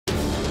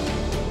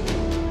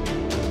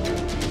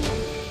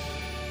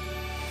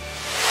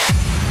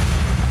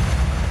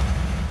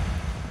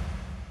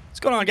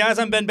going on, guys?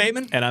 I'm Ben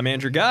Bateman. And I'm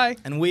Andrew Guy.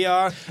 And we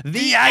are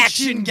the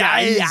Action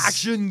Guys. The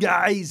Action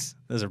Guys.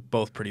 Those are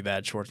both pretty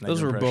bad Schwarzenegger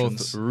Those were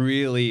impressions. both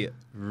really,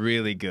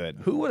 really good.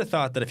 Who would have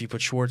thought that if you put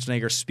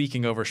Schwarzenegger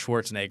speaking over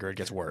Schwarzenegger, it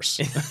gets worse?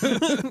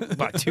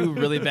 By two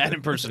really bad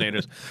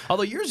impersonators.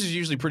 Although yours is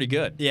usually pretty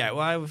good. Yeah,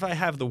 well, if I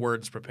have the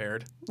words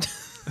prepared.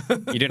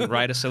 You didn't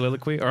write a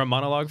soliloquy or a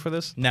monologue for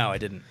this? No, I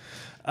didn't.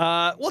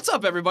 What's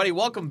up, everybody?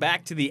 Welcome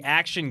back to the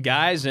Action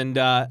Guys. And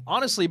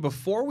honestly,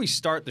 before we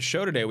start the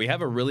show today, we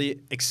have a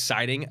really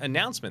exciting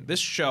announcement. This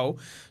show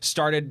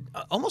started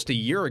almost a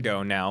year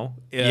ago now.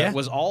 It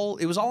was all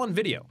on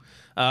video.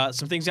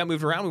 Some things got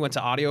moved around. We went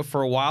to audio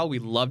for a while. We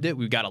loved it.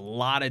 We've got a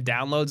lot of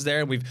downloads there,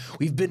 and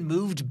we've been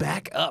moved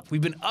back up.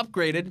 We've been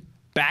upgraded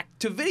back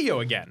to video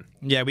again.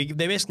 Yeah, they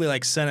basically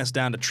like sent us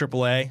down to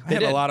AAA. I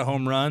had a lot of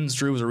home runs.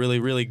 Drew was a really,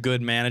 really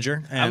good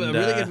manager. And, I'm a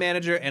really good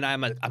manager, and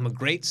I'm a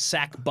great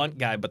sack bunt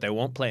guy, but they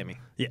won't play me.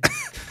 Yeah,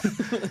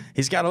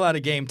 he's got a lot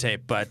of game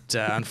tape, but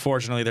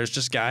unfortunately, there's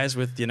just guys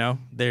with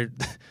they're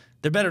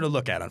better to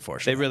look at.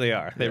 Unfortunately, they really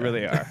are. They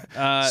really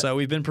are. So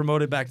we've been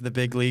promoted back to the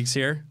big leagues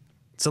here.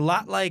 It's a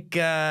lot like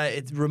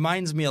it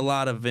reminds me a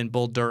lot of in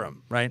Bull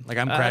Durham, right? Like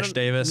I'm Crash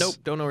Davis. Nope,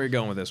 don't know where you're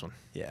going with this one.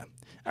 Yeah.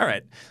 All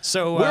right,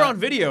 so we're on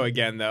video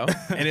again, though,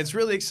 and it's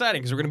really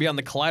exciting because we're going to be on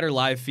the Collider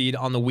Live feed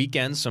on the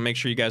weekends, so make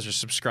sure you guys are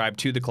subscribed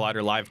to the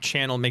Collider Live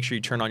channel. Make sure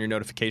you turn on your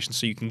notifications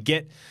so you can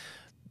get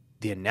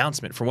the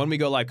announcement for when we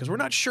go live, because we're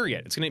not sure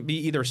yet. It's going to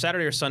be either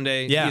Saturday or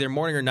Sunday, either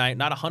morning or night,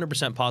 not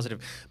 100%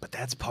 positive, but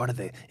that's part of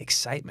the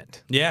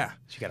excitement. Yeah.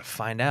 So you got to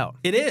find out.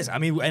 It is. I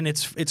mean, and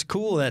it's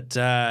cool that,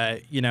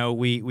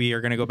 we are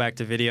going to go back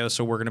to video,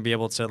 so we're going to be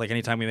able to, like,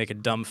 anytime we make a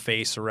dumb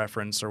face or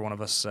reference or one of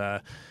us,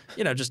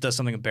 just does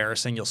something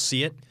embarrassing, you'll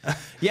see it.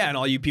 Yeah, and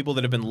all you people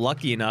that have been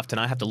lucky enough to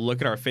not have to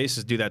look at our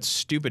faces do that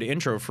stupid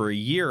intro for a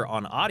year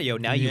on audio,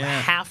 now you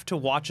have to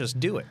watch us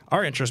do it.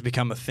 Our intro's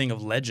become a thing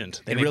of legend.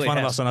 They make fun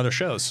of us on other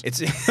shows. That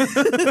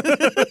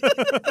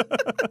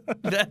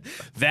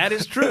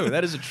is true.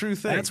 That is a true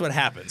thing. That's what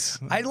happens.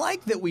 I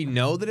like that we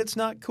know that it's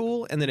not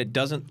cool and that it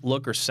doesn't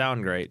look or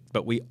sound great,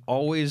 but we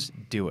always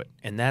do it.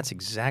 And that's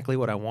exactly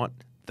what I want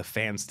the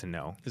fans to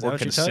know. Is that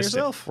what you tell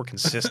yourself? We're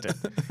consistent.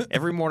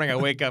 Every morning I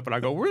wake up and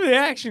I go, we're the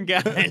Action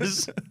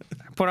Guys.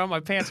 I put on my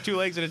pants 2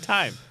 legs at a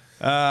time.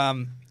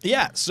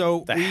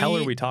 So the hell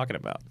are we talking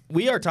about?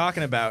 We are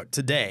talking about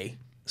today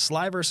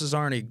Sly vs.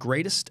 Arnie,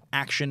 greatest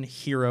action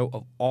hero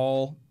of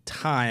all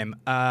time.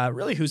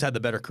 Really, who's had the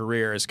better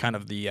career is kind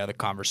of the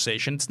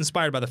conversation. It's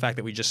inspired by the fact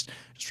that we just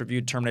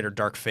reviewed Terminator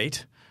Dark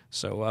Fate.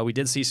 So we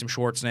did see some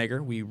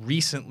Schwarzenegger. We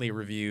recently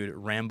reviewed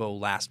Rambo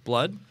Last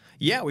Blood.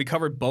 Yeah, we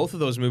covered both of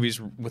those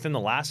movies within the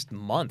last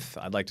month,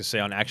 I'd like to say,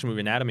 on Action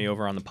Movie Anatomy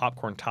over on the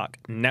Popcorn Talk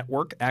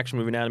Network. Action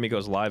Movie Anatomy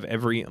goes live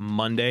every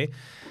Monday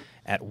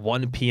at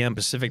 1 p.m.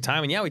 Pacific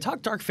time. And yeah, we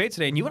talked Dark Fate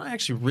today, and you and I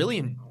actually really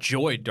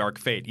enjoyed Dark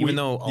Fate, even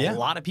though a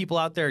lot of people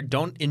out there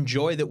don't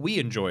enjoy that we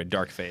enjoyed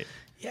Dark Fate.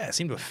 Yeah, it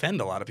seemed to offend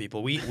a lot of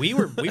people. We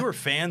were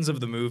fans of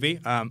the movie.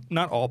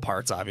 Not all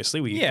parts, obviously.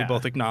 We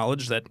both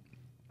acknowledged that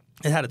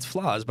it had its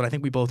flaws, but I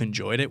think we both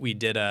enjoyed it. We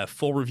did a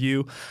full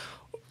review.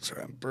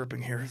 Sorry, I'm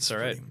burping here. It's all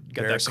right.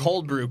 Got that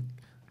cold brew.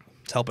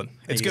 It's helping.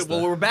 It's good.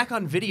 Well, we're back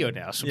on video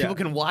now, so people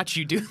can watch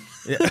you do.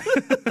 Yeah.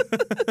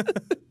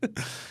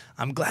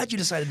 I'm glad you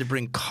decided to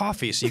bring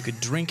coffee so you could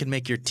drink and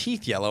make your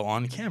teeth yellow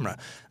on camera.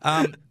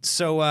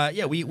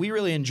 We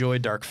really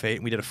enjoyed Dark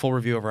Fate. We did a full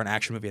review over on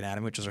Action Movie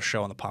Anatomy, which is our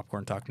show on the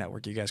Popcorn Talk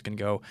Network. You guys can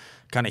go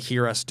kind of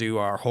hear us do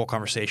our whole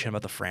conversation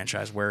about the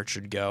franchise, where it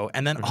should go.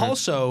 And then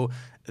also,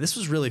 this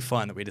was really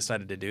fun that we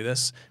decided to do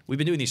this. We've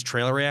been doing these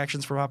trailer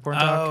reactions for Popcorn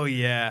Talk. Oh,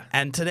 yeah.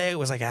 And today it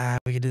was like,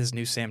 we could do this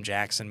new Sam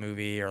Jackson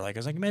movie, or like, I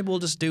was like, maybe we'll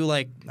just do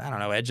like, I don't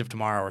know, Edge of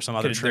Tomorrow or some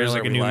other trailer. There's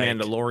like a new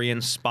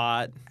Mandalorian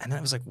spot. And then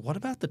I was like, what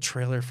about the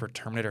trailer for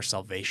Terminator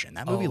Salvation?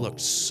 That movie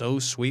looked so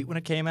sweet when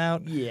it came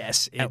out.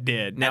 Yes, it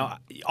did. Now,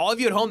 all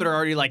of you at home that are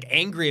already like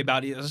angry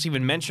about it, just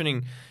even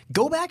mentioning,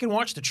 go back and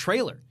watch the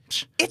trailer.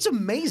 It's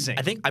amazing.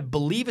 I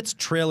believe it's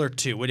trailer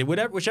 2.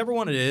 Whichever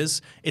one it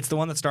is, it's the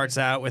one that starts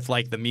out with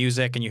like the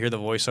music and you hear the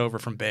voiceover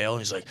from Bale.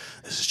 And he's like,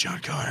 "This is John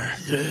Connor.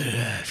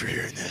 For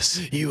hearing this,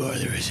 you are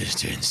the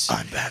Resistance.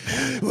 I'm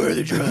Batman. Where are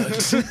the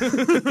drugs?"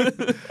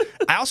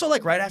 I also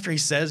like right after he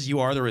says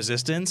 "You are the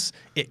Resistance,"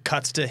 it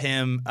cuts to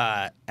him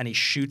and he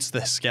shoots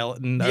the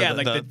skeleton.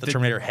 The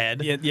Terminator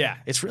head. Yeah,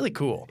 it's really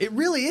cool. It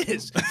really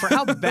is. For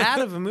how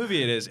bad of a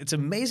movie it is, it's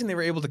amazing they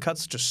were able to cut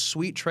such a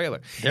sweet trailer.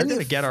 They're going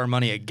to get our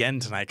money again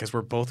tonight, because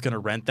we're both going to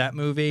rent that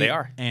movie. They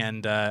are.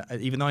 And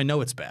even though I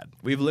know it's bad.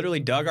 We've literally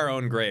dug our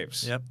own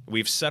graves. Yep.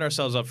 We've set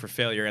ourselves up for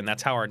failure, and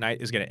that's how our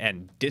night is going to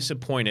end.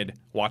 Disappointed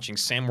watching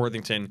Sam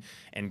Worthington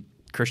and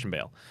Christian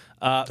Bale.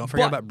 Don't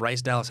forget about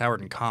Bryce Dallas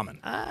Howard and Common.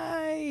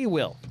 I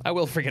will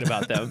forget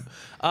about them.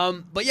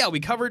 But yeah, we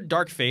covered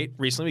Dark Fate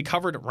recently. We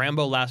covered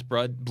Rambo Last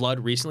Blood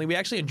recently. We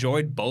actually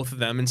enjoyed both of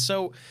them. And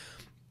so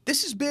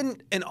this has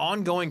been an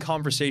ongoing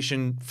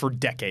conversation for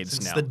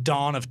decades now. Since the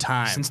dawn of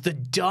time. Since the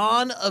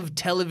dawn of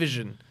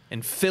television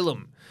and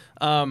film.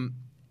 And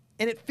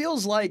it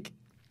feels like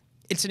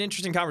it's an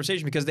interesting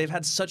conversation because they've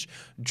had such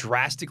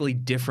drastically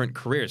different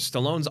careers.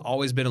 Stallone's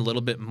always been a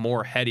little bit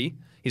more heady.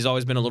 He's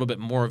always been a little bit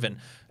more of an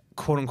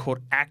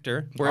quote-unquote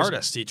actor.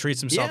 Artist. He treats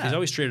himself, Yeah. he's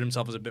always treated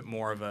himself as a bit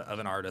more of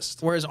an artist.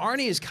 Whereas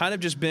Arnie has kind of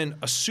just been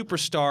a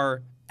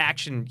superstar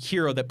action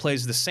hero that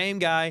plays the same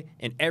guy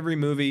in every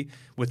movie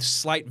with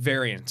slight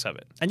variants of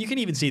it. And you can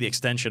even see the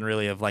extension,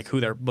 really, of like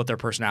what their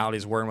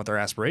personalities were and what their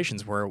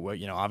aspirations were.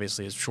 You know,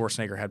 obviously, as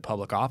Schwarzenegger had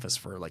public office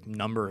for like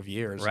number of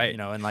years, Right. You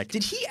know, and like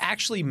Did he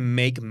actually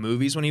make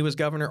movies when he was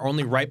governor, or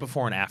only right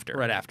before and after?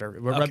 right after, Okay,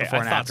 right before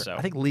I and thought after. so.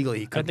 I think legally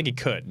he could. I think he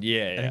could.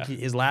 Yeah, I think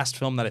his last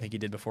film that I think he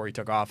did before he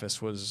took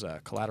office was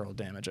Collateral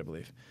Damage, I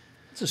believe.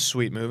 It's a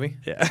sweet movie.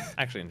 Yeah.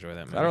 I actually enjoy that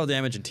movie. Collateral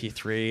Damage and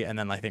T3, and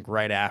then I think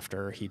right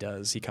after he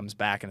comes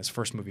back, and his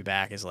first movie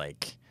back is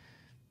like,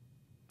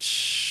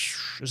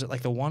 is it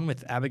like the one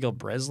with Abigail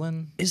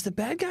Breslin? Is the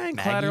bad guy in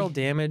Maggie? Collateral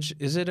Damage?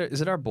 Is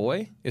it our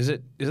boy? Is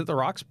it The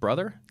Rock's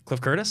brother? Cliff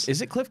Curtis?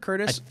 Is it Cliff I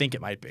Curtis? think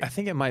it might be. I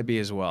think it might be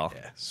as well.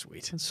 Yeah,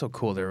 sweet. It's so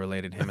cool they're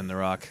related, him and The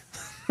Rock.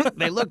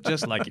 They look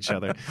just like each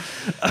other.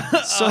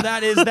 So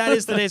that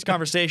is today's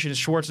conversation. Is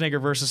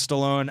Schwarzenegger versus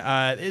Stallone.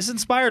 It's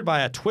inspired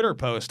by a Twitter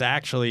post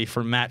actually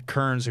from Matt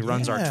Kearns, who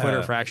runs our Yeah.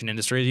 Twitter for Action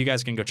Industries. You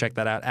guys can go check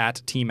that out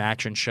at Team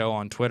Action Show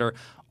on Twitter.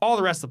 All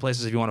the rest of the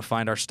places, if you want to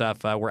find our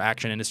stuff, we're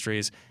Action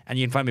Industries, and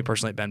you can find me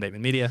personally at Ben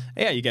Bateman Media.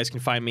 Yeah, you guys can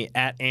find me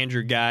at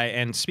Andrew Guy.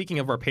 And speaking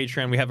of our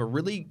Patreon, we have a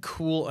really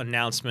cool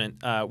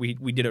announcement. We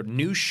did a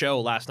new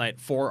show last night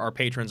for our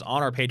patrons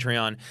on our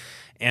Patreon,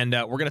 and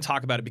we're going to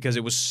talk about it because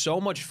it was so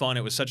much fun.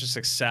 It was such a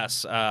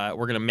success. We're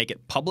going to make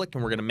it public,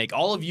 and we're going to make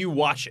all of you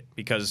watch it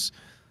because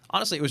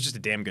honestly, it was just a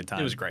damn good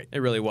time. It was great. It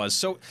really was.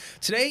 So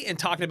today, in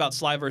talking about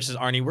Sly versus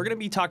Arnie, we're going to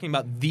be talking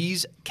about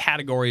these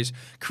categories: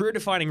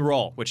 career-defining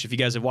role, which if you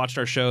guys have watched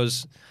our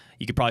shows,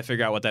 you could probably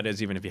figure out what that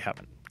is even if you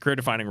haven't.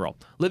 Career-defining role.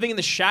 Living in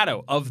the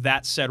shadow of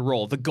that said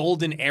role. The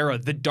golden era,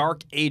 the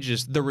dark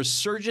ages, the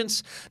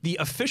resurgence, the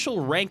official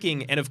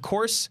ranking, and of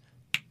course,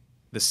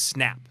 the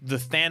snap. The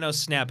Thanos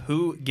snap.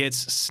 Who gets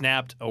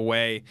snapped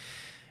away?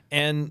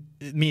 And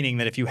Meaning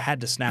that if you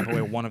had to snap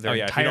away one of their Oh,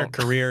 yeah, if you entire don't-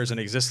 careers in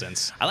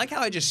existence, I like how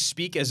I just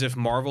speak as if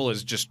Marvel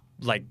is just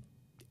like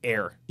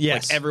air.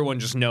 Yes. Like everyone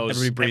just knows.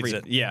 Everybody breathes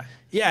it. Yeah.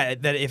 yeah,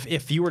 that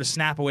if you were to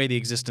snap away the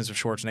existence of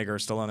Schwarzenegger or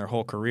Stallone their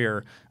whole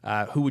career,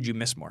 who would you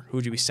miss more? Who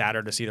would you be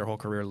sadder to see their whole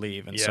career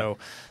leave? And Yeah. so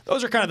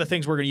those are kind of the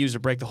things we're going to use to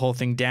break the whole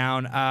thing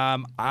down.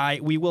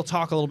 We will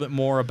talk a little bit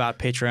more about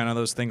Patreon and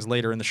those things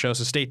later in the show,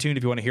 so stay tuned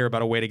if you want to hear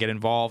about a way to get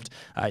involved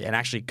and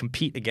actually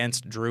compete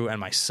against Drew and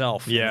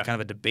myself in Yeah. kind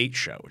of a debate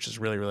show, which is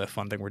really, really a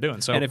fun thing we're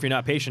doing. So And if you're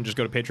not patient, just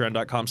go to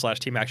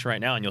patreon.com/teamaction right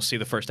now and you'll see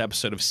the first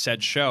episode of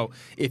said show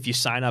if you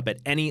sign up at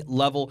any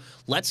level.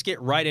 Let's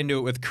get right into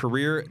it with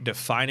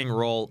career-defining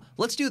role.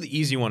 Let's do the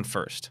easy one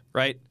first,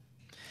 right?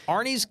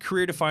 Arnie's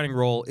career-defining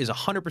role is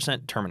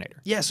 100% Terminator.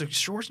 yeah, so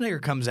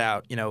Schwarzenegger comes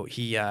out, you know,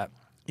 he's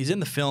in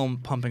the film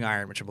Pumping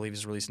Iron, which I believe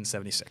is released in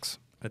 1976.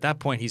 At that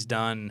point, he's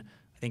done,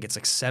 I think it's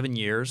like 7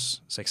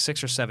 years. It's like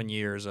 6 or 7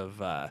 years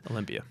of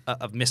Olympia.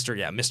 Of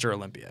Mr.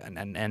 Olympia,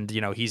 and you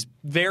know, he's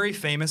very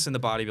famous in the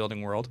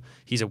bodybuilding world.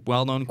 He's a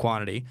well-known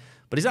quantity,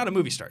 but he's not a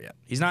movie star yet.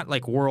 He's not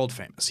like world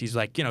famous. He's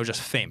like, you know,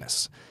 just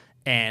famous,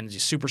 and he's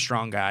a super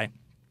strong guy.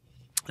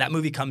 That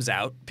movie comes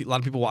out. A lot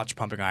of people watch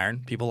Pumping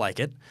Iron. People like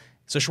it.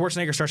 So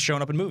Schwarzenegger starts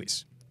showing up in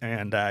movies.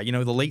 And, you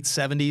know, the late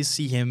 70s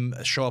see him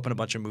show up in a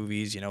bunch of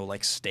movies, you know,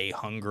 like Stay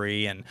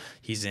Hungry, and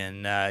he's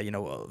in, you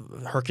know,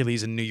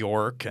 Hercules in New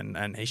York,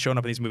 and he's showing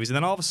up in these movies. And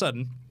then all of a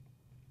sudden,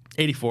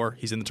 84,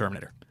 he's in The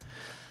Terminator.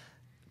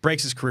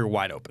 Breaks his career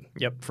wide open.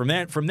 Yep. From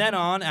then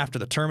on, after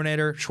The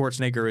Terminator,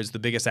 Schwarzenegger is the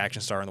biggest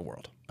action star in the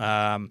world.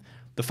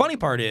 The funny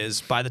part is,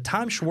 by the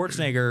time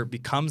Schwarzenegger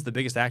becomes the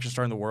biggest action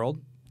star in the world,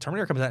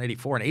 Terminator comes out in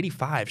 84, and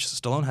 85,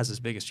 Stallone has his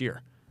biggest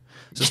year.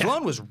 So Yeah.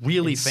 Stallone was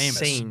really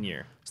famous. Insane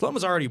year. Stallone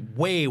was already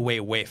way, way,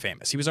 way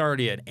famous. He was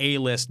already an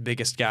A-list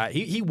biggest guy.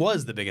 He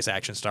was the biggest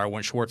action star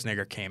when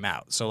Schwarzenegger came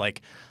out. So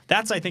like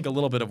that's I think a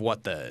little bit of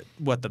what the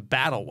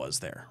battle was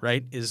there,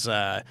 right? Is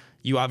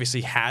you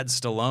obviously had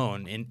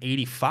Stallone in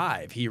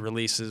 85. He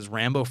releases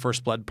Rambo: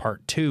 First Blood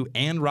Part 2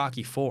 and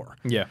Rocky 4.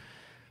 Yeah.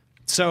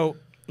 So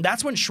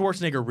that's when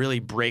Schwarzenegger really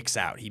breaks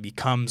out. He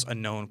becomes a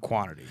known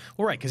quantity.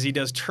 Well, right, because he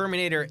does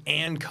Terminator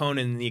and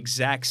Conan in the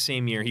exact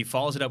same year. He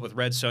follows it up with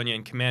Red Sonja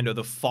and Commando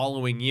the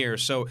following year.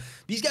 So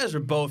these guys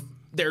are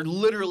they're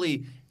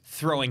literally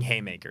throwing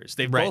haymakers.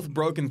 They've Right. both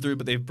broken through,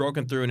 but they've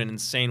broken through in an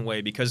insane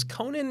way because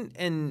Conan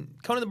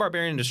the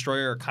Barbarian and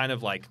Destroyer are kind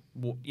of like,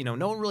 you know,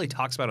 no one really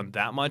talks about him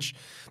that much.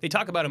 They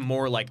talk about him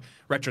more like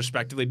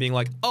retrospectively being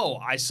like, oh,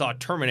 I saw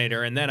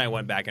Terminator and then I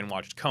went back and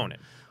watched Conan.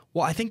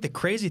 Well, I think the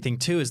crazy thing,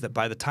 too, is that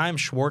by the time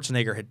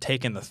Schwarzenegger had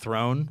taken the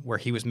throne, where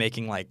he was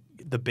making, like,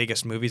 the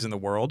biggest movies in the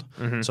world,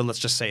 so let's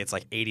just say it's,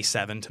 like,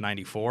 87 to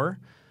 94,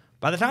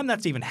 by the time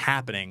that's even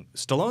happening,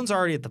 Stallone's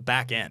already at the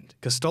back end.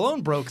 Because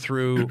Stallone broke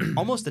through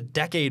almost a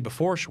decade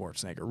before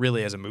Schwarzenegger,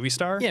 really, as a movie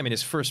star. Yeah, I mean,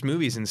 his first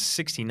movie is in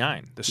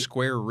 69, The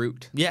Square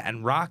Root. Yeah,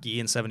 and Rocky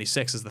in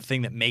 76 is the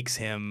thing that makes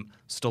him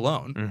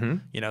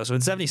Stallone. You know, so in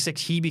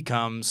 76, he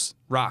becomes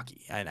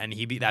Rocky, and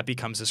that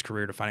becomes his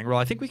career-defining role.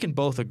 I think we can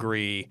both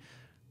agree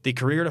the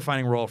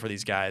career-defining role for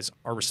these guys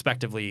are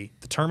respectively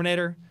the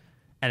Terminator,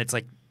 and it's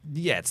like,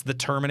 yeah, it's the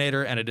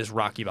Terminator, and it is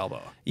Rocky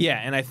Balboa.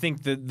 Yeah, and I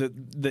think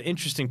the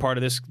interesting part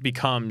of this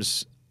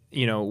becomes,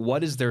 you know,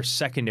 what is their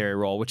secondary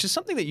role, which is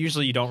something that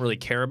usually you don't really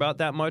care about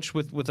that much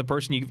with a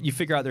person. You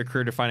figure out their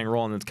career-defining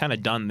role, and it's kind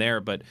of done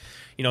there. But,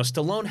 you know,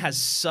 Stallone has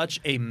such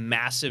a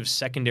massive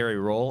secondary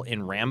role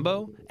in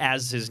Rambo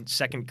as his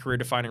second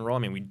career-defining role. I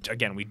mean,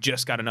 we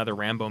just got another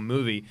Rambo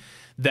movie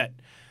that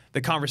the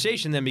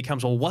conversation then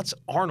becomes, well, what's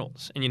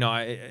Arnold's? And, you know,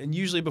 and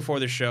usually before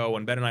the show,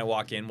 when Ben and I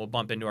walk in, we'll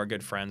bump into our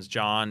good friends,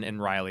 John and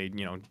Riley,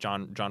 you know,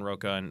 John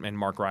Roca and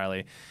Mark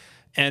Riley.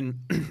 And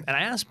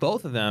I asked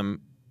both of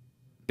them,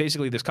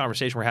 basically this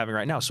conversation we're having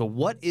right now. So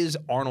what is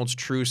Arnold's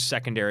true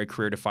secondary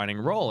career-defining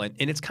role? And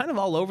it's kind of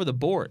all over the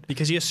board.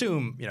 Because you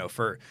assume, you know,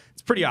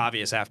 it's pretty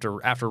obvious after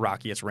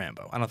Rocky, it's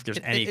Rambo. I don't think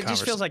there's any It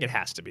just feels like it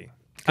has to be.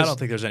 I don't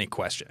think there's any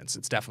question.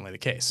 It's definitely the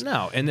case.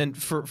 No. And then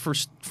for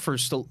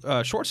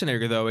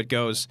Schwarzenegger, though, it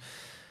goes,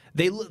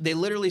 they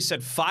literally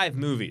said 5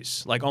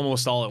 movies, like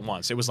almost all at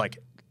once. It was like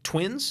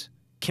Twins,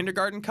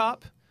 Kindergarten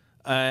Cop,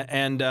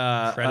 and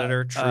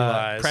Predator, True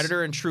Lies.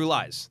 Predator and True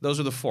Lies. Those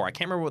are the 4. I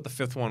can't remember what the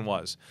 5th one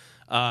was.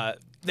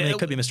 It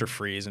could be Mr.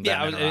 Freeze. And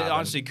yeah, Batman it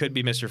honestly could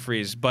be Mr.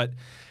 Freeze. But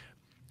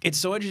it's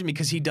so interesting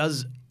because he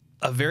does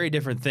a very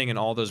different thing in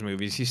all those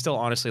movies. He's still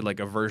honestly like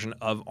a version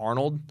of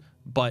Arnold,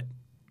 but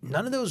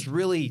none of those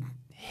really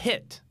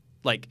hit.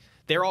 Like,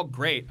 they're all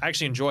great. I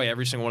actually enjoy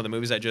every single one of the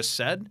movies I just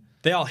said.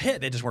 They all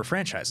hit. They just weren't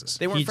franchises.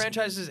 They weren't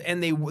franchises,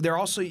 and they're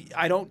also.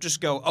 I don't just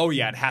go, oh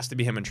yeah, it has to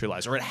be him in True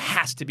Lies, or it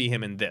has to be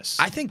him in this.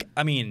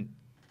 I mean,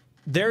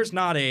 there's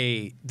not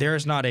a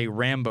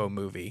Rambo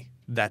movie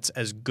that's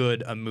as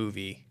good a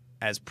movie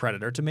as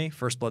Predator to me.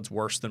 First Blood's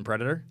worse than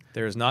Predator.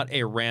 There is not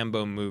a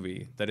Rambo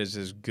movie that is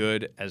as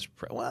good as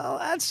well,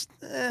 that's...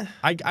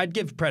 I'd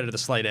give Predator the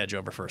slight edge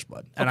over First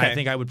Blood. And okay. I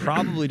think I would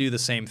probably do the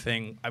same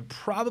thing. I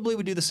probably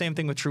would do the same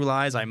thing with True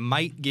Lies. I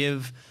might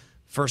give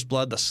First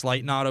Blood the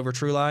slight nod over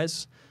True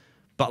Lies.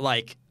 But,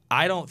 like,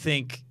 I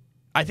think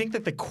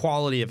that the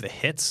quality of the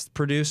hits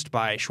produced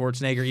by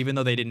Schwarzenegger, even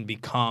though they didn't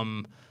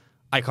become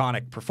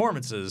iconic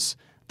performances,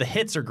 the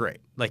hits are great.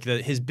 Like,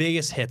 his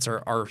biggest hits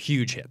are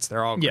huge hits.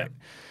 They're all great. Yeah.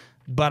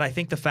 But I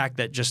think the fact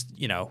that just,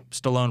 you know,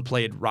 Stallone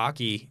played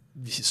Rocky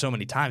so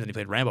many times and he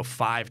played Rambo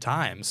 5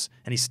 times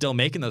and he's still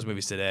making those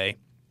movies today,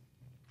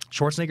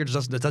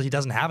 Schwarzenegger he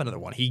doesn't have another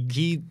one.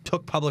 He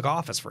took public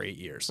office for 8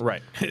 years.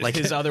 Right. Like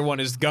his other one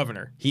is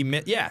governor.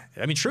 Yeah.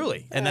 I mean,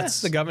 truly. And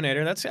that's the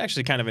governor. That's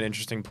actually kind of an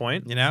interesting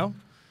point. You know?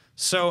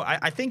 So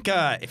I think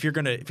if you're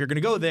gonna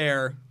go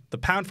there, the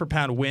pound for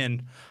pound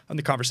win on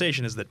the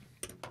conversation is that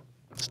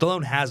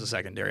Stallone has a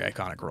secondary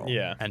iconic role.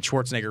 Yeah. And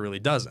Schwarzenegger really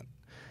doesn't.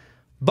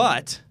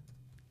 But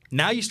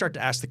now you start to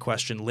ask the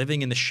question,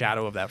 living in the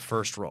shadow of that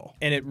first role.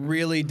 And it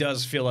really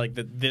does feel like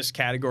that this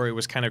category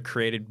was kind of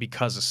created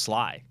because of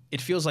Sly.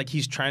 It feels like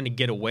he's trying to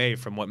get away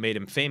from what made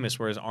him famous,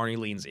 whereas Arnie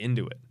leans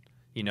into it.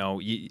 You know,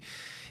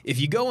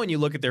 if you go and you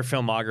look at their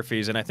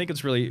filmographies, and I think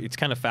it's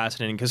kind of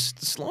fascinating because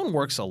Stallone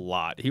works a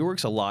lot. He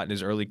works a lot in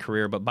his early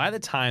career, but by the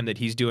time that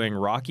he's doing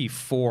Rocky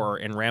IV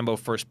and Rambo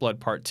First Blood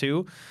Part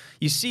 2,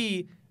 you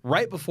see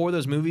right before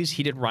those movies,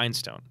 he did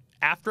Rhinestone.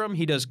 After him,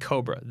 he does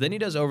Cobra. Then he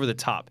does Over the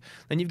Top.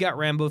 Then you've got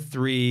Rambo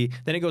 3.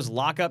 Then it goes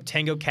Lock Up,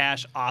 Tango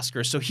Cash,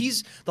 Oscar. So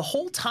the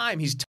whole time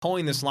he's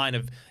towing this line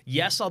of,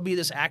 yes, I'll be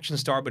this action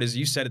star, but as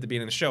you said at the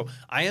beginning of the show,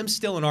 I am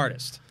still an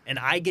artist. And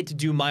I get to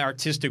do my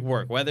artistic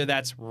work, whether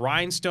that's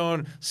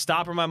Rhinestone,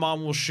 Stop or My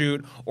Mom Will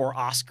Shoot, or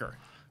Oscar.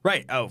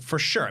 Right. Oh, for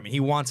sure. I mean, he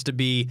wants to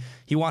be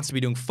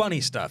doing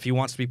funny stuff. He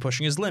wants to be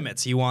pushing his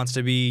limits. He wants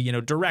to be, you know,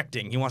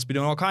 directing. He wants to be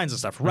doing all kinds of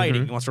stuff,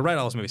 writing. He wants to write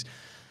all those movies.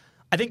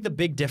 I think the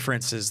big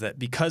difference is that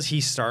because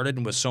he started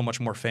and was so much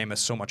more famous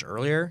so much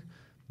earlier,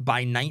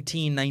 by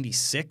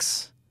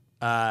 1996,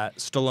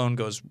 Stallone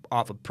goes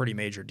off a pretty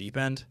major deep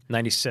end.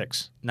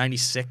 96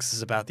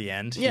 is about the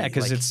end. Yeah,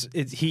 because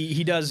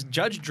he does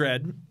Judge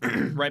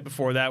Dredd right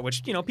before that,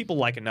 which, you know, people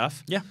like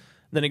enough. Yeah.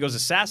 Then it goes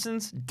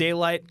Assassins,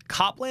 Daylight.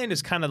 Copland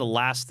is kind of the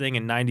last thing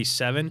in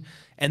 97.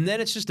 And then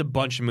it's just a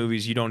bunch of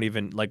movies you don't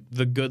even, like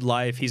The Good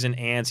Life, he's in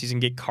Ants, he's in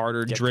Get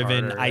Carter,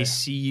 Driven, Carter, I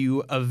See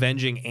You,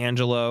 Avenging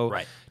Angelo,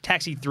 right.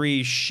 Taxi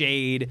 3,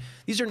 Shade.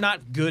 These are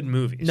not good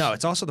movies. No,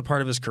 it's also the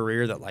part of his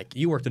career that, like,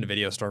 you worked in a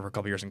video store for a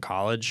couple years in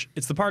college.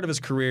 It's the part of his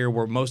career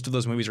where most of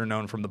those movies are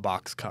known from the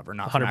box cover,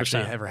 not from 100%.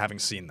 actually ever having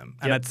seen them.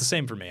 And that's the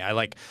same for me.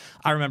 I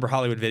remember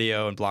Hollywood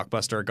Video and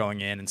Blockbuster going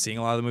in and seeing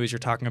a lot of the movies you're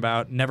talking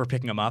about, never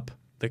picking them up.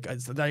 I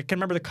can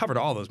remember the cover to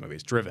all those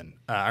movies. Driven.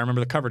 I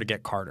remember the cover to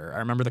Get Carter. I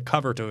remember the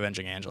cover to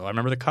Avenging Angelo. I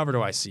remember the cover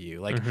to I See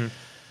You. Like,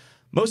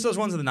 most of those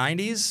ones in the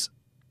 90s,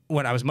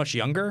 when I was much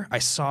younger, I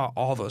saw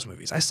all those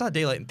movies. I saw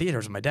Daylight in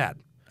theaters with my dad.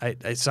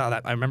 I saw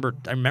that. I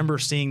remember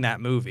seeing that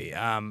movie.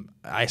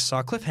 I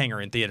saw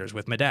Cliffhanger in theaters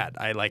with my dad.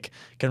 I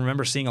can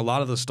remember seeing a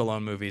lot of those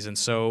Stallone movies. And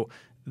so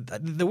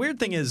the weird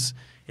thing is,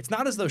 it's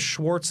not as though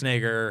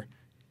Schwarzenegger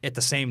at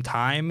the same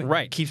time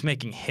keeps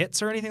making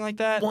hits or anything like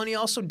that. Well, and he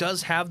also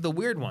does have the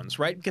weird ones,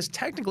 right? Because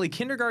technically,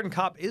 Kindergarten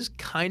Cop is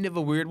kind of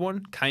a weird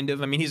one. Kind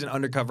of. I mean, he's an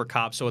undercover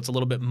cop, so it's a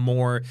little bit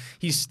more.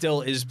 He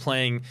still is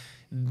playing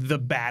the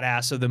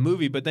badass of the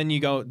movie, but then you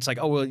go, it's like,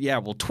 oh, well, yeah,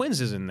 well, Twins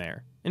is in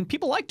there. And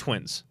people like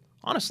Twins,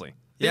 honestly.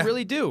 They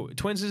really do.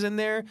 Twins is in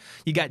there.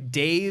 You got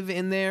Dave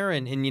in there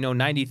and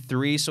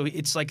 93. So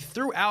it's like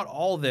throughout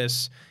all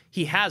this,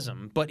 he has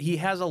them, but he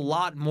has a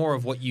lot more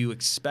of what you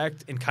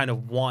expect and kind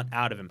of want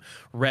out of him.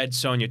 Red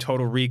Sonja,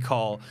 Total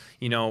Recall,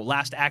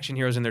 Last Action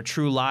Heroes in there,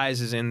 True Lies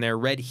is in there,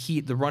 Red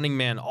Heat, The Running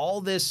Man, all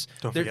this.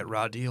 Don't forget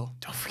Raw Deal.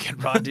 Don't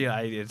forget Raw Deal.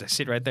 I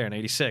see it right there in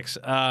 86.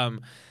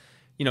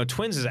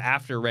 Twins is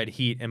after Red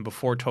Heat and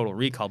before Total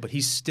Recall, but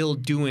he's still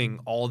doing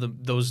all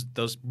those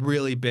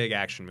really big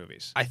action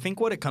movies. I think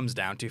what it comes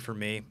down to for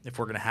me, if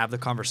we're going to have the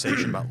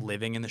conversation about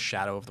living in the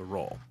shadow of the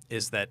role,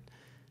 is that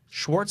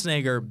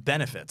Schwarzenegger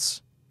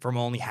benefits from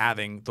only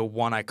having the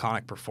one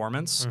iconic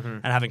performance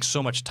and having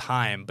so much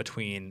time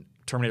between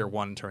Terminator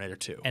 1 and Terminator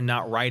 2. And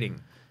not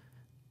writing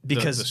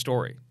because the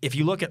story. If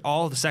you look at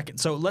all the second,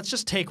 so let's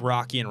just take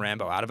Rocky and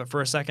Rambo out of it for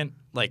a second,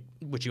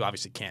 which you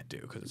obviously can't do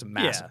because it's a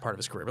massive part of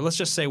his career. But let's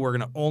just say we're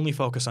going to only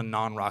focus on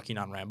non-Rocky,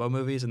 non-Rambo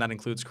movies, and that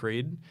includes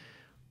Creed.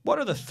 What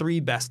are the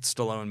 3 best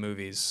Stallone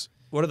movies?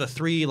 What are the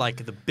 3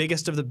 the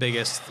biggest of the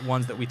biggest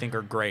ones that we think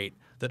are great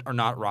that are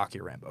not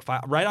Rocky or Rambo?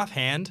 Right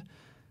offhand,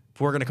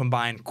 if we're going to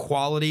combine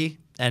quality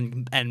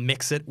and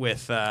mix it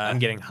with, I'm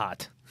getting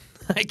hot.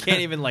 I can't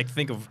even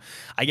think of.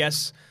 I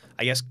guess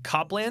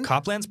Copland.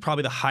 Copland's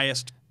probably the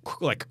highest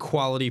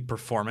quality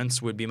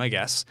performance would be my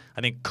guess.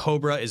 I think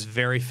Cobra is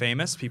very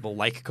famous. People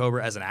like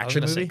Cobra as an action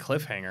movie. I was gonna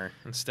say Cliffhanger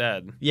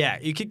instead. Yeah,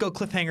 you could go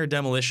Cliffhanger,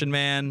 Demolition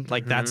Man.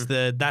 That's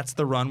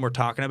the run we're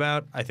talking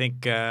about. I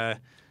think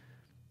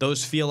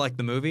those feel like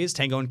the movies.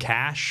 Tango and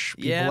Cash.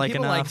 People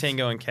like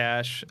Tango and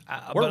Cash.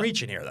 We're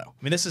reaching here though.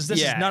 I mean, this is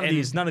none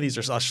of these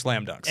are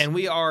slam dunks. And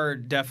we are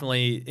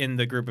definitely in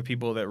the group of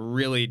people that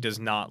really does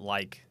not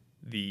like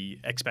the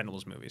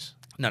Expendables movies.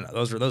 No,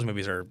 those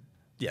movies are.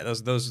 Yeah,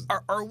 those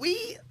are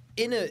we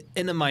in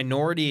a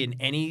minority in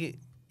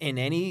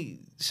any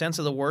sense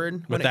of the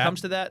word when it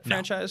comes to that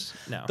franchise?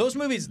 No. Those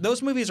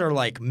movies are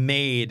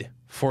made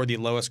for the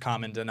lowest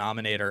common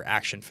denominator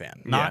action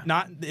fan.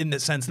 Not in the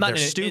sense that they're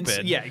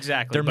stupid. Yeah,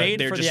 exactly. They're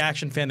made for the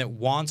action fan that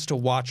wants to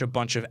watch a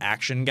bunch of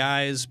action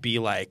guys be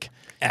like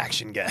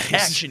action guys.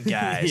 Action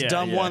guys,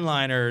 dumb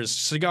one-liners,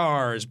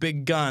 cigars,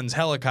 big guns,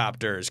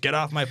 helicopters, get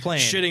off my plane.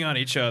 Shitting on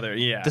each other.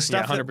 Yeah, the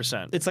stuff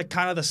 100%. It's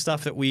kind of the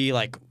stuff that we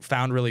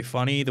found really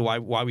funny,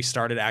 why we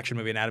started Action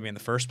Movie Anatomy in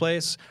the first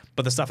place,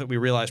 but the stuff that we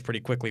realized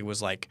pretty quickly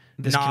was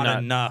not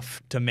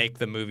enough to make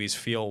the movies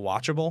feel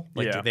watchable.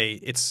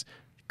 It's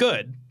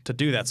good to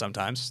do that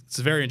sometimes. It's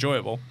very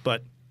enjoyable,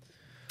 but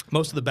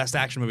most of the best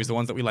action movies, the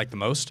ones that we like the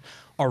most,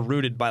 are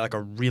rooted by a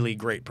really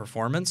great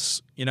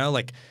performance. You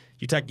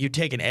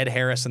take an Ed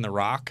Harris and The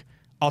Rock,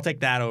 I'll take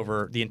that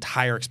over the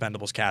entire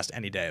Expendables cast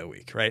any day of the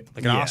week, right?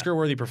 An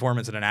Oscar-worthy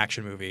performance in an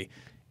action movie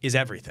is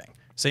everything.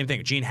 Same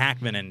thing, Gene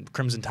Hackman and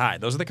Crimson Tide.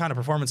 Those are the kind of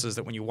performances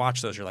that when you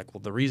watch those, you're like,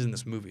 well, the reason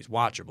this movie's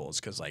watchable is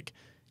because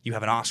you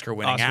have an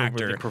Oscar-winning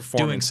actor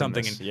doing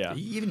something.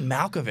 Even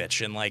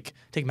Malkovich and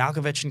take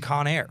Malkovich and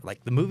Con Air.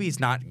 The movie's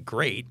not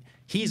great.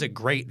 He's a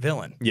great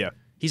villain. Yeah.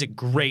 He's a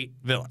great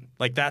villain.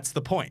 That's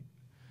the point.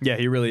 Yeah,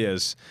 he really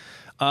is.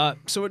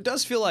 So it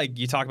does feel like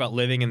you talk about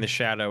living in the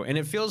shadow, and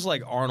it feels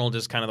like Arnold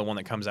is kind of the one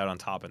that comes out on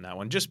top in that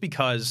one, just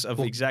because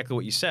of exactly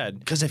what you said.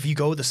 Because if you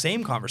go the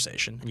same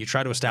conversation and you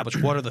try to establish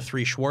what are the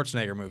 3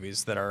 Schwarzenegger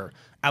movies that are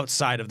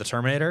outside of the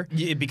Terminator,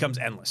 it becomes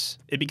endless.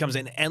 It becomes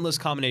an endless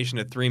combination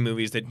of 3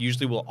 movies that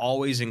usually will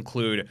always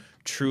include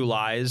True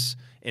Lies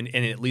in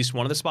at least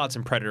one of the spots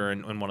and Predator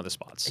in one of the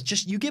spots.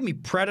 You give me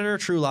Predator,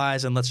 True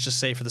Lies, and let's just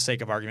say for the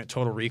sake of argument,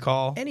 Total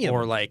Recall. Any of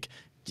them.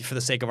 For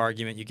the sake of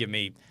argument, you give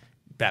me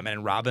Batman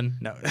and Robin?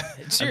 No.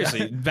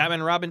 Seriously, Batman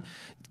and Robin.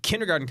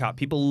 Kindergarten Cop.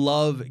 People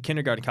love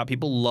Kindergarten Cop.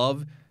 People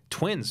love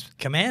Twins.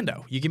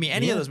 Commando. You give me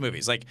any of those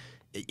movies.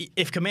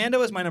 If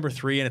Commando is my number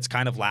 3 and it's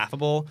kind of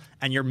laughable,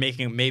 and you're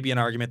making maybe an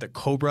argument that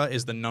Cobra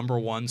is the number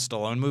 1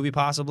 Stallone movie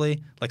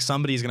possibly,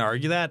 somebody's going to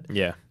argue that.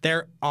 Yeah.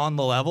 They're on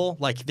the level.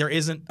 There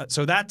isn't.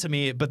 So that to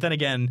me, but then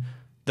again,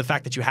 the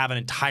fact that you have an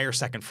entire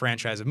second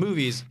franchise of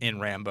movies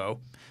in Rambo.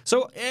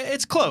 So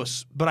it's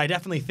close, but I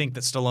definitely think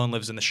that Stallone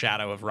lives in the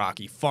shadow of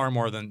Rocky far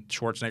more than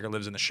Schwarzenegger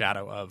lives in the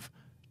shadow of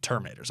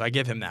Terminator. So I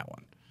give him that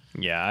one.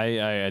 Yeah,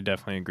 I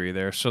definitely agree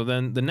there. So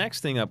then the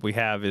next thing up we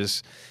have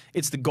is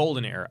it's the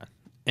golden era.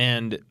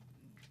 And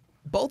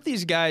both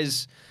these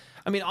guys,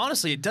 I mean,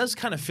 honestly, it does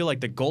kind of feel like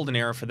the golden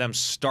era for them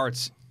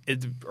starts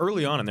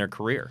early on in their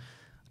career.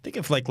 I think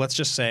if let's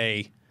just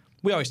say,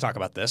 we always talk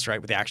about this, right,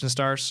 with the action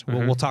stars.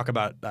 We'll talk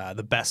about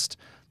the best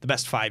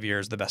 5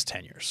 years, the best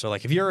 10 years. So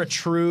if you're a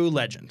true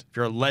legend, if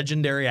you're a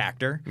legendary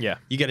actor,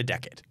 you get a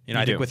decade.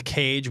 I think with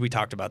Cage, we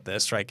talked about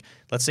this, right?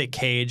 Let's say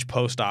Cage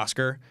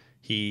post-Oscar,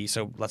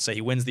 let's say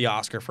he wins the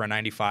Oscar for a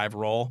 95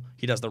 role.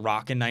 He does The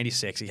Rock in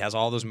 96. He has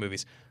all those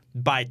movies.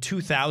 By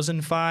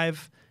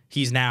 2005,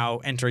 he's now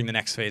entering the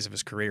next phase of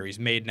his career. He's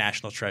made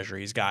National Treasure.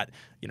 He's got,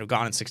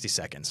 Gone in 60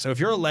 Seconds. So if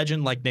you're a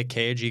legend like Nick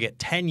Cage, you get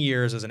 10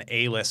 years as an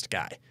A-list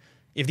guy.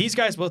 If these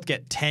guys both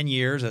get 10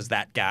 years as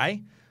that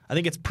guy, I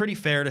think it's pretty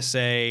fair to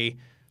say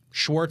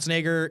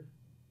Schwarzenegger,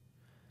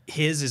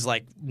 his is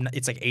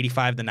it's like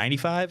 85 to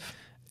 95.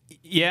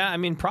 Yeah, I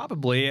mean,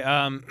 probably.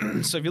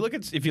 So if you look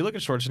at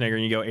Schwarzenegger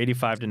and you go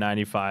 85 to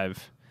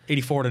 95.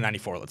 84 to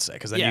 94, let's say,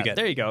 because then you get...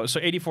 there you go. So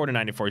 84 to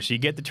 94. So you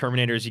get the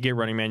Terminators, you get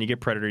Running Man, you get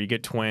Predator, you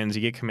get Twins,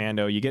 you get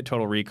Commando, you get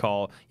Total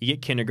Recall, you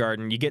get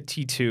Kindergarten, you get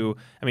T2.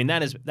 I mean,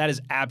 that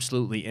is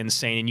absolutely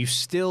insane. And you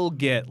still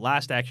get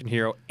Last Action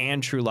Hero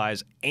and True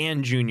Lies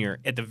and Junior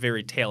at the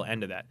very tail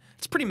end of that.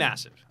 It's pretty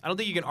massive. I don't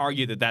think you can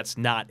argue that that's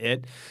not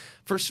it.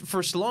 For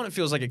Stallone, it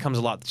feels like it comes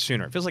a lot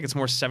sooner. It feels like it's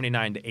more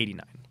 79 to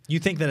 89. You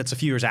think that it's a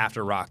few years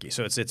after Rocky,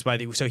 so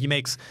he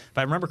makes, if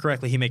I remember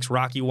correctly, he makes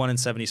Rocky 1 in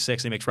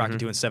 76 and he makes Rocky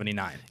 2 in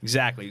 79.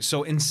 Exactly.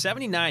 So in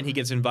 79, he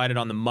gets invited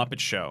on the Muppet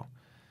Show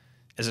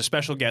as a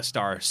special guest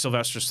star,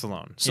 Sylvester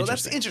Stallone. So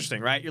that's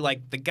interesting, right? You're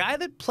like, the guy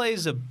that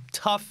plays a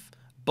tough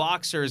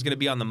boxer is going to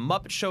be on the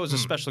Muppet Show as a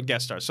special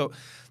guest star. So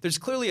there's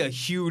clearly a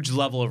huge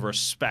level of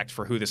respect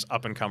for who this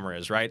up-and-comer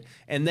is, right?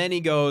 And then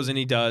he goes and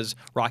he does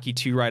Rocky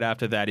 2 right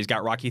after that. He's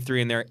got Rocky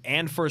 3 in there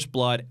and First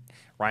Blood,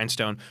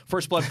 Rhinestone,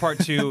 First Blood Part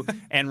 2,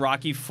 and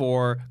Rocky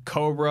 4,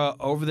 Cobra,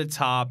 Over the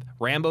Top,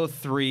 Rambo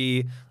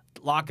 3,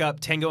 Lock Up,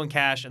 Tango and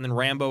Cash, and then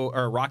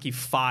Rocky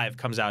 5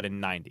 comes out in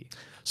 90.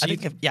 So I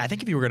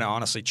think if you were going to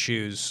honestly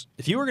choose,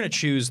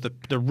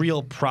 the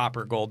real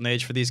proper golden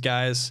age for these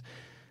guys,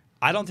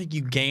 I don't think you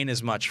gain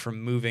as much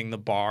from moving the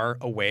bar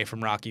away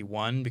from Rocky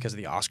 1 because of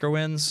the Oscar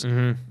wins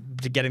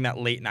to getting that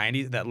late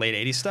 90s, that late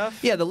 80s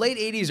stuff. Yeah, the late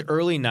 80s,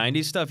 early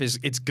 90s stuff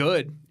it's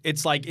good.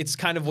 It's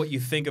kind of what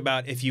you think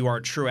about if you are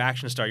a true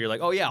action star. You're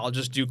like, oh yeah, I'll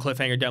just do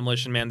Cliffhanger,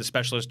 Demolition Man, The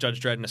Specialist, Judge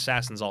Dredd, and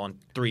Assassins all in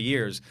 3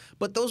 years.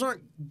 But those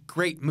aren't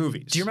great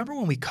movies. Do you remember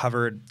when we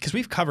covered, because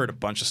we've covered a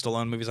bunch of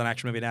Stallone movies on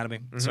Action Movie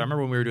Anatomy. So I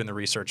remember when we were doing the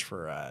research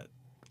for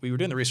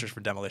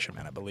Demolition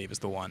Man, I believe is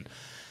the one.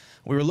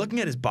 We were looking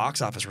at his box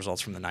office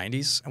results from the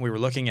 90s, and we were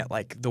looking at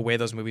the way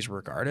those movies were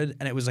regarded,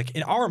 and it was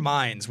in our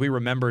minds, we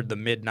remembered the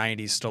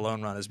mid-90s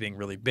Stallone run as being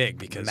really big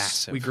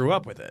because we grew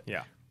up with it.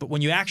 Yeah. But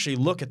when you actually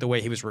look at the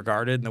way he was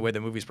regarded and the way the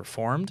movies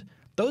performed,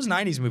 those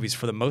 90s movies,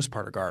 for the most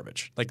part, are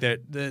garbage.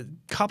 The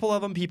couple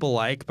of them people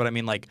like, but I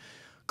mean,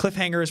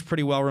 Cliffhanger is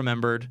pretty well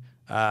remembered.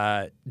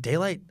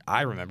 Daylight,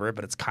 I remember it,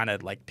 but it's kind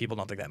of people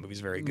don't think that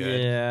movie's very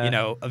good.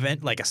 Yeah.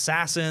 Event like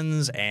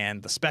Assassins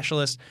and The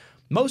Specialist.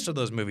 Most of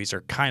those movies are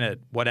kind of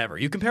whatever.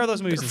 You compare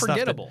those movies and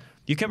forgettable.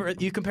 You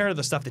compare to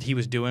the stuff that he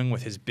was doing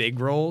with his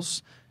big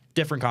roles,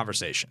 different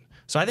conversation.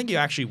 So I think you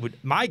actually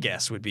would. My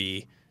guess would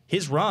be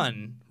his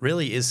run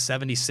really is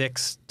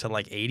 76 to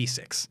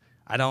 86.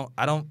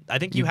 I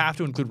think you have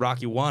to include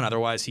Rocky 1,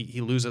 otherwise he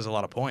loses a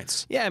lot of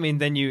points. Yeah, I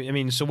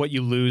mean, so what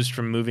you lose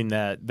from moving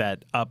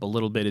that up a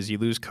little bit is you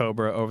lose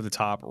Cobra, Over the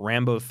Top,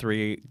 Rambo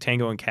 3,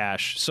 Tango and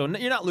Cash. So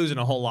you're not losing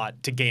a whole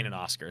lot to gain an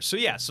Oscar. So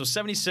yeah, so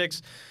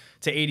 76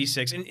 to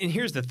 86. And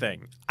here's the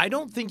thing. I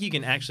don't think you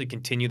can actually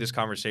continue this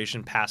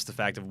conversation past the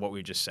fact of what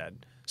we just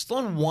said.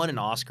 Stallone won an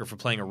Oscar for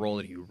playing a role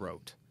that he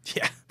wrote.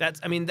 Yeah.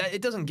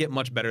 It doesn't get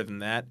much better than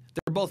that.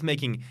 They're both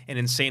making an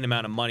insane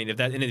amount of money.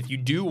 And if you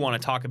do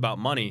want to talk about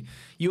money,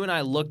 you and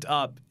I looked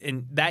up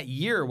in that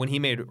year when he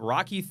made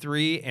Rocky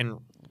 3 and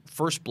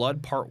First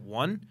Blood Part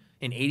 1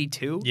 in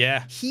 82.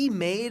 Yeah. He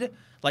made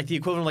the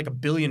equivalent of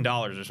 $1 billion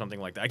or something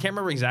like that. I can't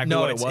remember exactly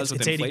what it was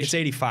with inflation. It's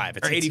 85.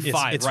 Or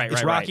 85, right.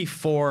 It's Rocky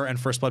 4 and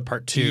First Blood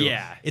Part 2.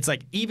 Yeah. It's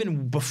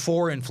even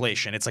before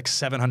inflation, it's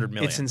 $700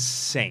 million. It's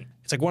insane.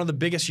 It's one of the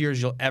biggest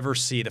years you'll ever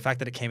see, the fact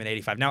that it came in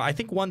 85. Now, I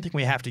think one thing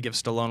we have to give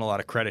Stallone a lot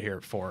of credit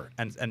here for,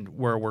 and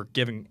where we're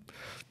giving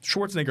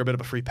Schwarzenegger a bit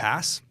of a free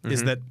pass,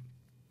 is that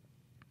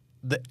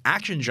the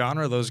action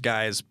genre those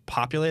guys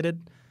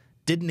populated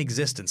didn't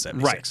exist in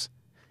 76. Right.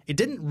 It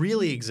didn't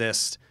really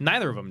exist.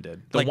 Neither of them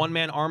did. The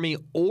one-man army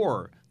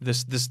or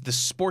this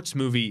sports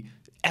movie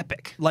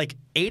epic.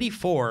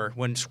 84,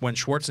 when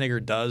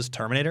Schwarzenegger does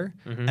Terminator,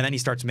 and then he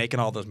starts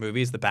making all those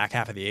movies, the back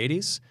half of the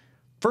 80s,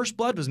 First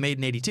Blood was made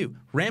in 82.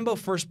 Rambo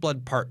First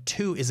Blood Part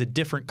 2 is a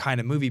different kind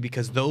of movie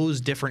because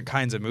those different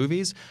kinds of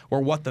movies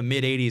were what the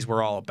mid-80s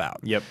were all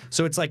about. Yep.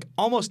 So it's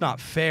almost not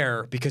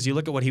fair because you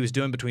look at what he was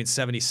doing between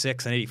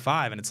 76 and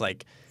 85 and it's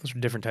those are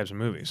different types of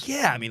movies.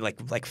 Yeah, I mean,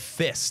 like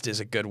Fist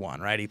is a good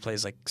one, right? He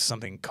plays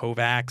something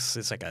Kovacs.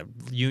 It's a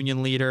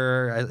union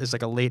leader. It's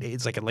a late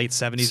 70s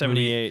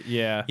 78, movie.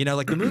 yeah.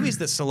 The movies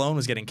that Stallone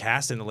was getting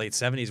cast in the late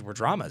 70s were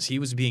dramas. He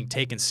was being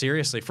taken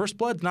seriously. First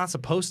Blood's not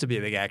supposed to be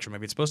a big action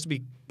movie. It's supposed to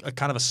be a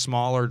kind of a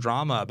smaller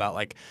drama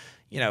about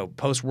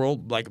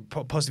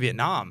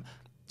post-Vietnam.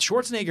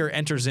 Schwarzenegger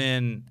enters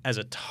in as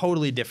a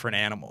totally different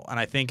animal. And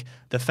I think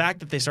the fact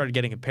that they started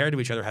getting compared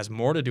to each other has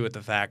more to do with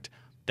the fact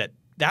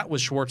that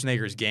was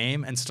Schwarzenegger's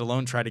game, and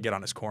Stallone tried to get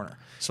on his corner.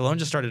 Stallone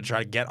just started to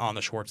try to get on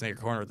the Schwarzenegger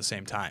corner at the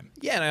same time.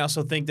 Yeah, and I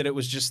also think that it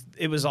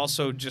was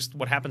also just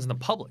what happens in the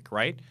public,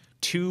 right?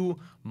 Two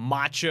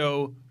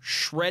macho,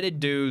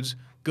 shredded dudes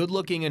good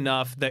looking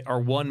enough that are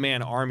one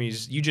man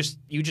armies, you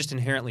just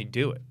inherently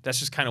do it. That's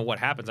just kind of what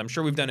happens. I'm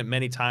sure we've done it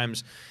many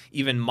times,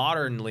 even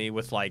modernly,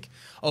 with like,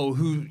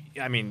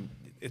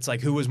 it's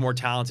like who was more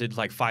talented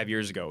like 5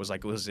 years ago? It was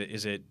like,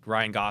 is it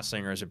Ryan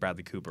Gosling or is it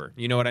Bradley Cooper?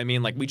 You know what I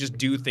mean? Like we just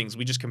do things.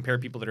 We just compare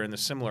people that are in the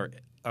similar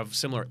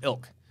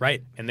ilk.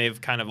 Right. And they've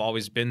kind of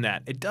always been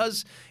that. It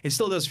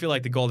still does feel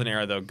like the golden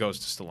era though goes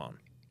to Stallone.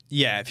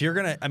 Yeah, if you're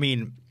gonna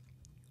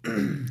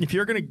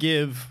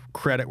give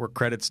credit where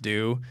credit's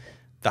due,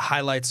 the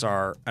highlights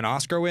are an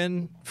Oscar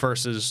win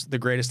versus the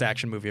greatest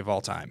action movie of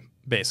all time.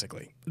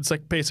 Basically, it's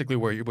like basically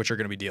what you're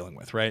going to be dealing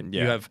with, right?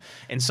 Yeah.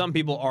 And some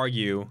people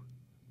argue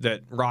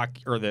that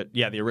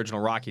the original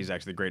Rocky is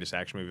actually the greatest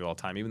action movie of all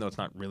time, even though it's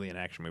not really an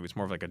action movie. It's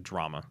more of like a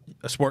drama.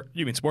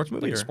 You mean sports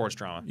movie? Like a sports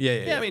drama.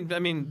 Yeah. I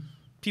mean,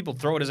 people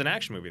throw it as an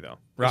action movie though.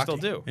 Rocky. They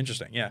still do.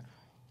 Interesting. Yeah.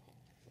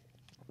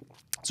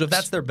 So if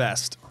that's their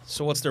best,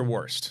 so what's their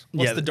worst?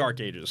 What's the Dark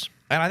Ages?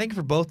 And I think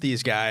for both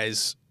these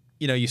guys,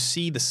 you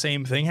see the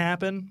same thing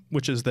happen,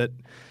 which is that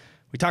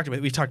we talked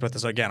about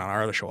this again on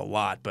our other show a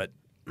lot, but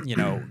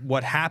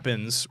what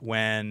happens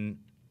when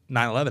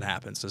 9/11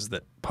 happens is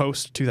that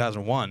post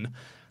 2001,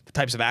 the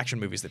types of action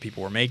movies that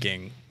people were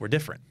making were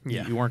different.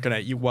 Yeah.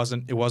 It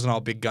wasn't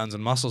all big guns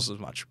and muscles as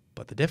much.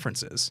 But the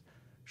difference is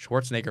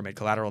Schwarzenegger made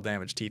Collateral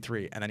Damage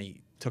T3 and then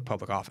he took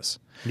public office.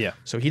 Yeah.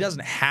 So he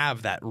doesn't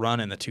have that run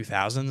in the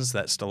 2000s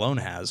that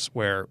Stallone has,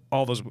 where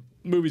all those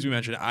movies we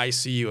mentioned,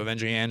 ICU,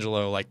 Avenging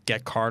Angelo, like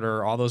Get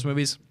Carter, all those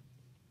movies,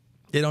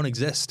 they don't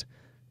exist.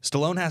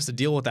 Stallone has to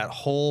deal with that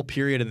whole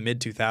period in the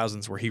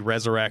mid-2000s where he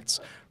resurrects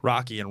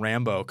Rocky and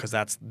Rambo because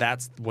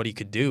that's what he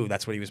could do.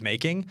 That's what he was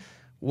making.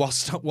 While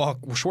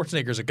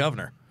Schwarzenegger's a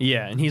governor.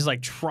 Yeah, and he's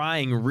like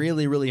trying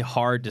really, really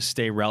hard to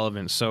stay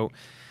relevant. So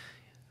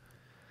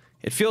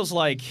it feels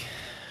like,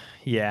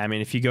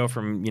 if you go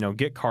from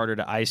Get Carter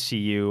to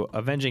ICU,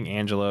 Avenging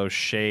Angelo,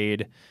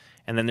 Shade,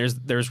 and then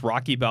there's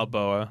Rocky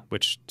Balboa,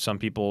 which some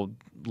people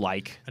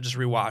like. I just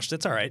rewatched.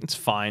 It's all right. It's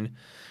fine.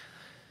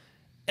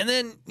 And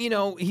then,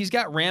 he's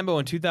got Rambo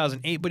in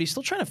 2008, but he's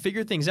still trying to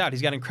figure things out.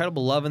 He's got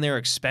Incredible Love in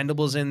there,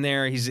 Expendables in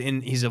there.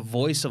 He's a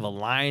voice of a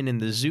lion in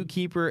The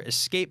Zookeeper,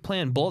 Escape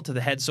Plan, Bullet to the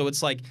Head. So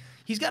it's like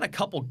he's got a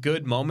couple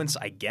good moments,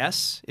 I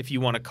guess, if you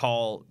want to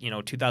call,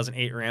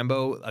 2008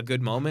 Rambo a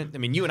good moment. I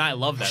mean, you and I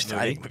love that movie.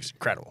 I think it was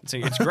incredible.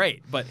 It's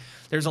great, but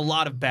there's a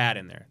lot of bad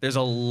in there.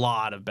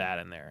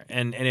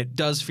 And it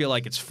does feel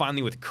like it's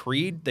finally with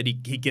Creed that he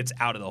gets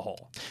out of the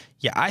hole.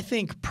 Yeah, I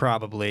think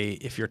probably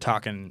if you're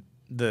talking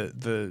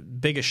the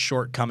biggest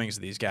shortcomings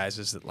of these guys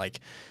is that like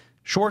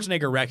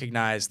Schwarzenegger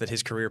recognized that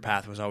his career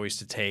path was always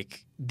to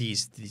take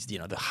these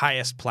the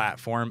highest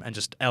platform and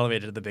just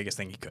elevate it to the biggest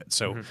thing he could.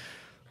 So,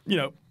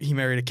 he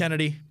married a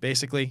Kennedy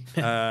basically.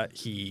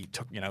 He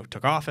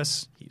took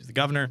office. He was the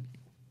governor.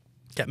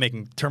 Kept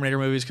making Terminator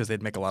movies because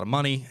they'd make a lot of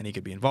money and he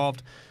could be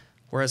involved.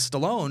 Whereas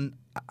Stallone,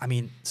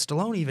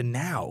 Stallone even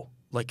now,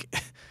 like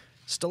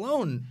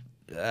Stallone.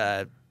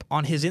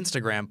 On his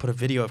Instagram, put a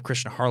video of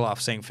Christian Harloff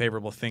saying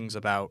favorable things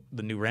about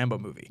the new Rambo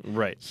movie.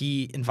 Right.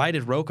 He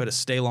invited Roca to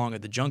stay long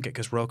at the junket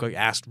because Roca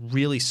asked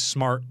really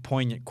smart,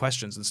 poignant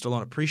questions, and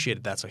Stallone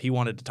appreciated that, so he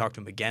wanted to talk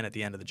to him again at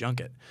the end of the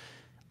junket.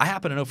 I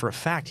happen to know for a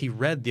fact he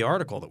read the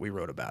article that we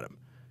wrote about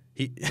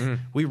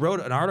him. We wrote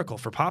an article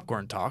for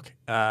Popcorn Talk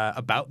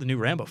about the new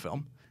Rambo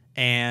film,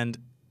 and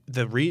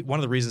one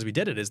of the reasons we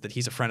did it is that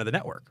he's a friend of the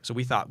network. So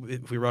we thought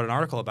if we wrote an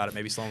article about it,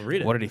 maybe Stallone would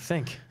read it. What did he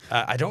think?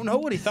 I don't know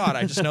what he thought.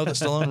 I just know that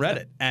Stallone read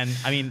it.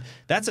 And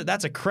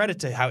that's a credit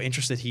to how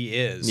interested he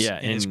is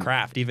in his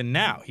craft. Even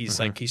now, he's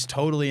he's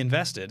totally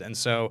invested. And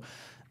so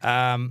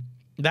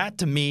that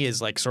to me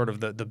is like sort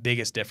of the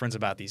biggest difference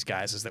about these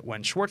guys is that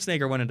when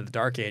Schwarzenegger went into the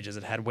Dark Ages,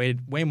 it had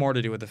way more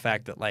to do with the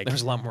fact that like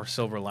there's a lot more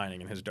silver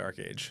lining in his Dark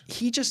Age.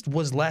 He just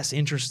was less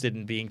interested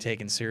in being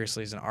taken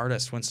seriously as an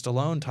artist. When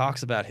Stallone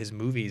talks about his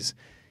movies,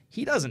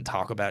 he doesn't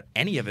talk about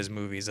any of his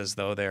movies as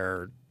though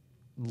they're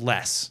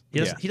less.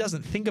 He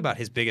doesn't think about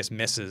his biggest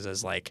misses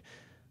as like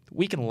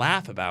we can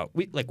laugh about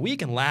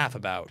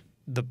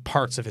the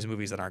parts of his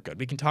movies that aren't good.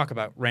 We can talk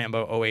about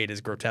Rambo 08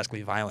 as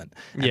grotesquely violent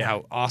and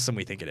how awesome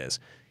we think it is.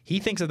 He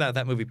thinks about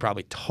that movie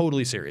probably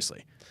totally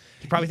seriously.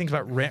 He probably thinks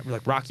about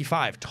like Rocky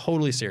V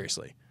totally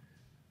seriously.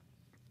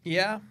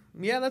 Yeah,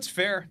 that's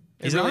fair.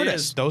 He's an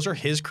artist. Those are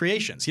his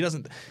creations. He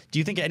doesn't. Do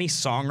you think any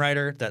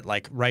songwriter that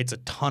like writes a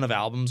ton of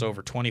albums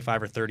over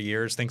 25 or 30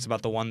 years thinks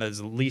about the one that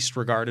is least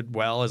regarded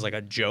well as like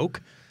a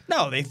joke?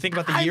 No, they think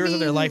about the years of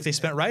their life they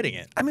spent writing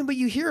it. But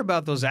you hear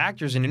about those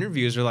actors in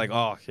interviews. They're like,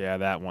 oh yeah,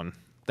 that one,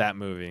 that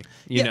movie.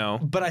 You know.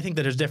 But I think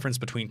that there's a difference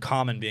between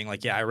Common being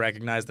like, yeah, I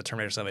recognize that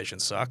Terminator Salvation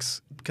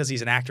sucks because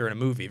he's an actor in a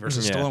movie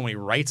versus Stallone when he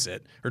writes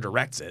it or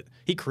directs it,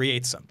 he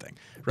creates something.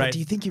 Right? But do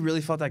you think he really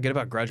felt that good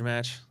about Grudge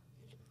Match?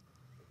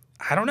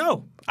 I don't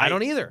know. I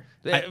don't either.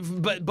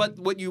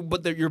 But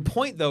your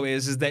point though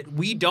is that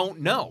we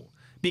don't know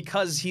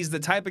because he's the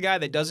type of guy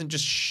that doesn't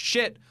just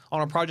shit on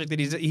a project that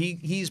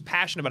he's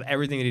passionate about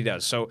everything that he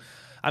does. So,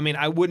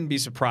 I wouldn't be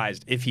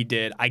surprised if he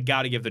did. I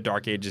got to give the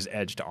Dark Ages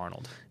edge to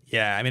Arnold.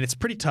 Yeah, I mean it's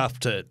pretty tough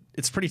to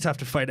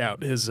fight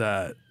out his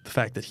the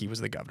fact that he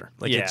was the governor.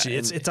 Like Yeah,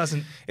 it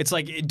doesn't. It's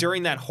like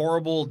during that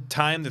horrible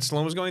time that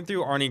Stallone was going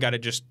through, Arnie got to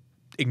just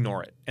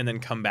ignore it and then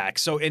come back.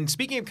 So, and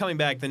speaking of coming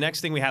back, the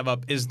next thing we have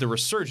up is the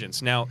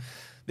resurgence. Now,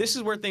 this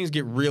is where things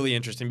get really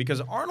interesting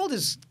because Arnold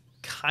has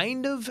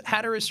kind of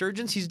had a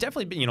resurgence. He's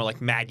definitely been,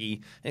 like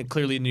Maggie and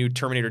clearly the new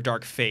Terminator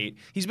Dark Fate.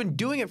 He's been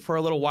doing it for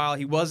a little while.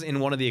 He was in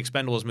one of the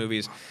Expendables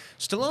movies.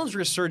 Stallone's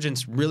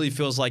resurgence really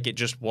feels like it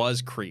just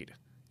was Creed.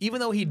 Even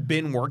though he'd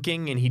been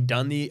working and he'd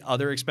done the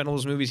other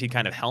Expendables movies, he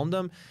kind of helmed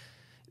them.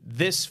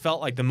 This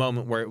felt like the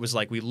moment where it was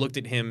like we looked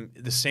at him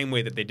the same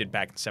way that they did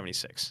back in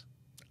 '76.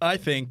 I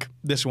think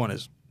this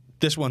one's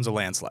a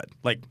landslide.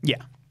 Like,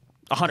 yeah,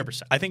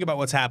 100%. I think about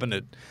what's happened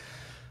to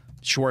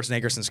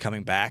Schwarzenegger since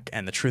coming back,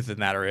 and the truth of the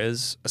matter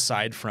is,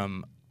 aside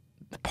from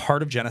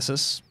part of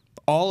Genesis,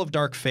 all of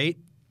Dark Fate,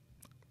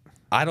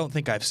 I don't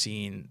think I've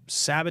seen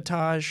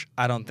Sabotage.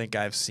 I don't think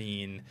I've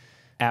seen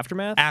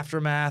Aftermath.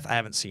 I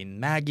haven't seen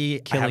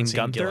Maggie. I haven't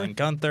seen Killing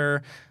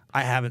Gunther.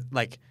 I haven't,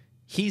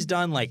 he's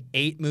done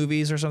 8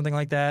 movies or something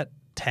like that.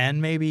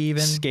 10 maybe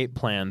even. Escape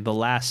Plan, The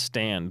Last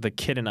Stand, The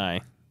Kid and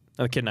I.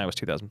 Oh, The Kid and I was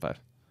 2005.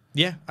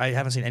 Yeah, I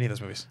haven't seen any of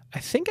those movies. I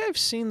think I've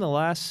seen The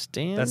Last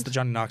Stand. That's the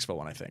Johnny Knoxville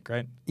one, I think,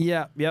 right?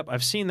 Yeah, yep,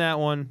 I've seen that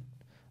one.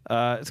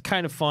 It's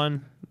kind of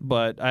fun,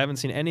 but I haven't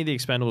seen any of the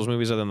Expendables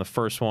movies other than the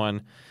first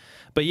one.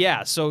 But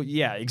yeah,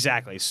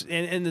 exactly.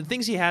 And the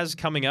things he has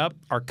coming up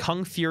are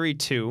Kung Fury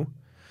 2,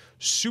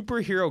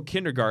 Superhero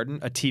Kindergarten,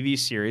 a TV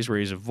series where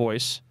he's a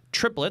voice,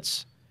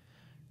 Triplets,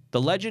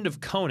 The Legend of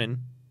Conan,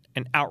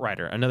 and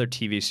Outrider, another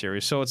TV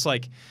series. So it's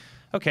like,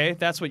 okay,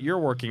 that's what you're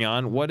working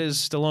on. What is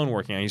Stallone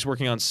working on? He's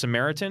working on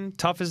Samaritan,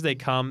 Tough as They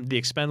Come,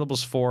 The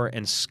Expendables 4,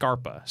 and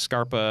Scarpa.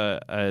 Scarpa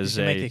is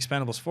make The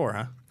Expendables 4,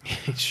 huh?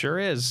 It sure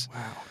is.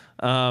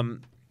 Wow.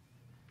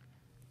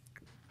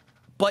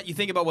 But you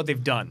think about what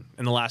they've done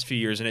in the last few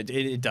years, and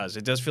it does.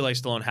 It does feel like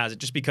Stallone has it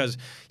just because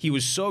he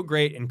was so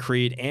great in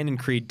Creed and in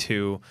Creed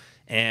 2,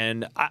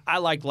 and I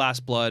like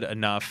Last Blood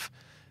enough.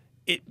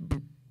 It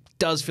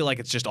does feel like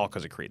it's just all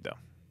because of Creed, though.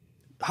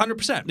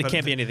 100%. It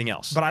can't be anything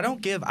else. But I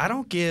give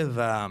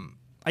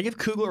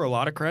Coogler a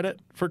lot of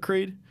credit for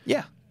Creed.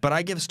 Yeah. But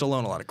I give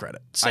Stallone a lot of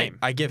credit. Same.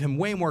 I give him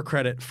way more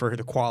credit for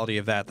the quality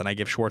of that than I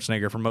give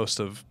Schwarzenegger for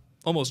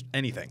almost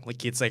anything.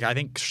 I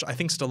think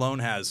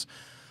Stallone has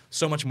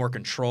so much more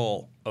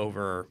control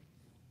over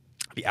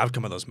the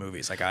outcome of those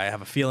movies. I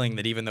have a feeling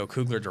that even though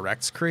Coogler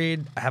directs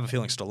Creed, I have a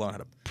feeling Stallone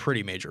had a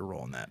pretty major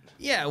role in that.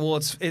 Yeah,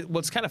 well,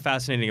 what's kind of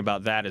fascinating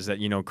about that is that,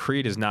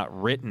 Creed is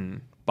not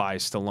written by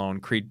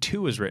Stallone. Creed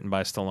 2 is written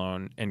by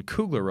Stallone, and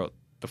Coogler wrote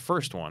the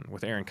first one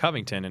with Aaron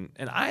Covington.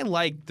 And I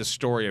like the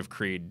story of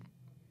Creed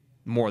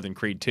more than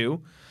Creed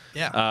 2.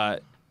 Yeah.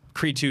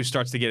 Creed 2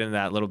 starts to get into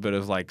that little bit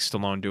of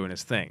Stallone doing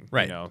his thing,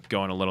 right?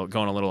 Going a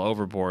little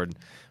overboard.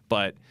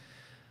 But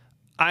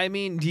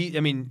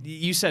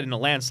you said in a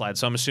landslide,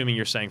 so I'm assuming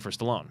you're saying for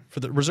Stallone.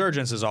 For the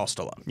resurgence is all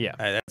Stallone. Yeah,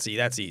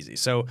 that's easy.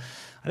 So,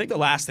 I think the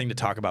last thing to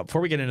talk about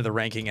before we get into the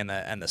ranking and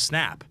the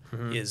snap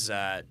is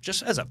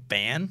just as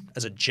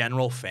a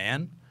general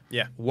fan.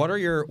 Yeah. What are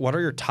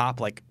your top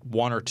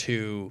 1 or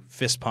 2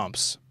 fist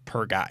pumps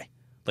per guy?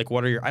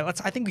 What are your? I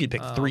think we could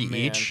pick 3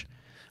 each.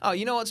 Oh,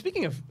 you know what?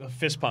 Speaking of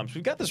fist pumps,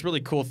 we've got this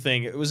really cool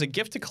thing. It was a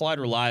gift to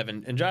Collider Live,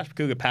 and Josh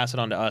Pakuga passed it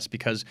on to us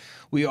because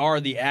we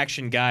are the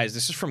action guys.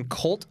 This is from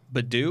Colt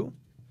Badeau.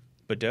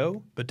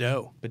 Badeau.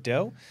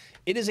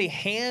 It is a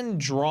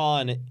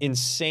hand-drawn,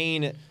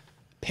 insane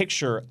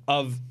picture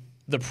of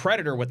the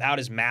Predator without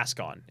his mask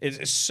on.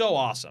 It's so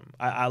awesome.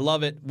 I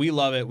love it. We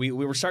love it. We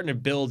were starting to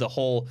build a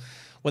whole...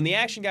 When the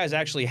action guys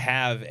actually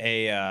have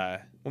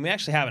when we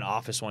actually have an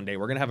office one day,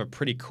 we're gonna have a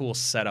pretty cool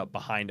setup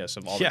behind us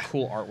of all the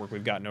cool artwork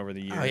we've gotten over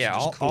the years. Oh yeah,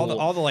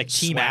 all the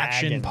team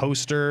action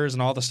posters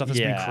and all the stuff that's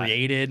been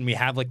created, and we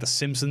have the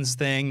Simpsons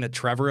thing that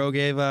Trevorrow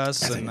gave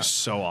us. That thing was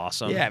so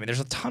awesome. Yeah, there's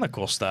a ton of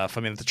cool stuff.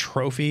 The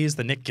trophies,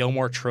 the Nick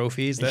Gilmore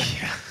trophies. There's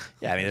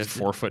a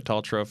 4-foot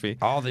tall trophy.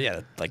 All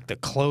the the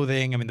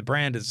clothing. The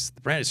brand is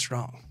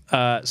strong.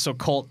 So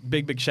Colt,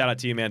 big shout out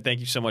to you, man.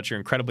 Thank you so much. You're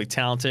incredibly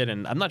talented,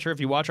 and I'm not sure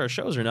if you watch our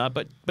shows or not,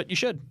 but you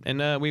should,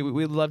 and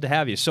we'd love to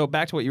have you. So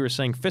back to what you were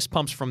saying, fist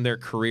pumps from their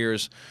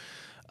careers.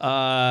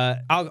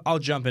 I'll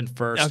jump in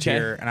first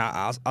here, and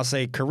I'll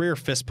say career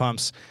fist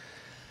pumps.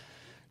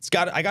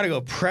 I got to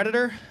go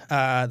Predator.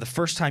 The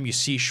first time you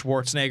see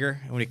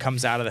Schwarzenegger when he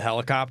comes out of the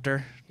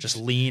helicopter, just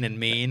lean and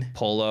mean,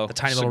 polo, the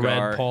tiny little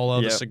red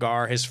polo, the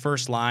cigar, his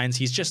first lines.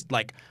 He's just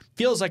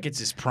feels like it's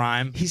his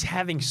prime. He's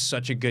having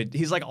such a good.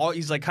 He's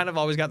kind of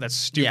always got that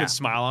stupid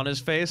smile on his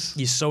face.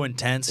 He's so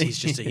intense.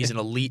 He's an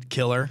elite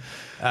killer.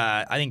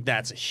 I think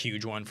that's a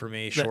huge one for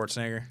me,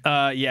 Schwarzenegger.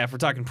 If we're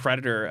talking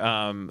Predator,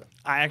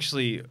 I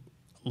actually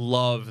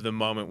love the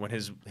moment when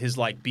his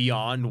like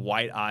beyond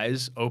white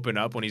eyes open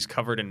up when he's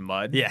covered in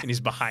mud and he's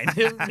behind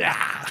him.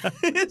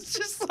 It's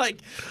just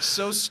like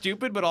so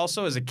stupid, but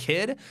also as a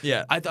kid,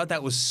 I thought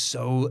that was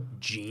so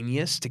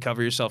genius to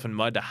cover yourself in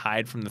mud to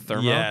hide from the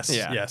thermo.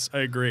 Yes, I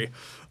agree.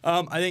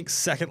 I think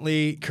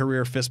secondly,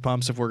 career fist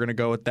pumps. If we're gonna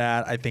go with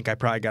that, I think I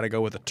probably got to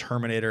go with a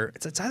Terminator.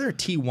 It's either a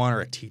T1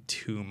 or a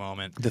T2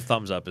 moment. The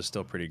thumbs up is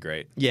still pretty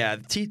great. Yeah,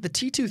 the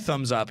T2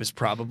 thumbs up is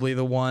probably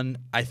the one.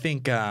 I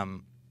think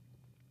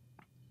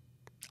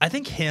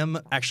him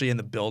actually in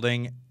the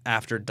building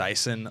after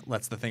Dyson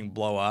lets the thing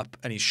blow up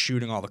and he's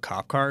shooting all the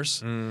cop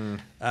cars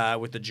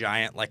with the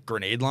giant like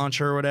grenade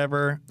launcher or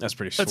whatever. That's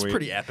pretty sweet. That's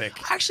pretty epic.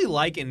 I actually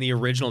like in the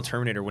original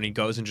Terminator when he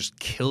goes and just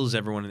kills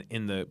everyone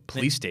in the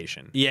police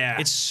station. Yeah.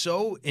 It's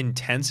so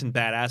intense and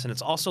badass, and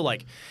it's also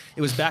like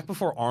it was back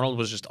before Arnold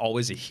was just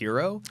always a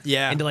hero.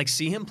 Yeah. And to like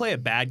see him play a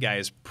bad guy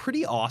is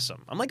pretty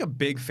awesome. I'm like a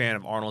big fan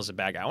of Arnold as a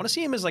bad guy. I want to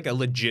see him as like a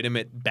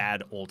legitimate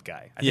bad old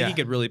guy. I think he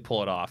could really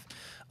pull it off.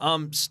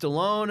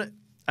 Stallone,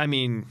 I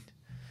mean,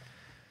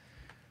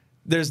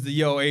 there's the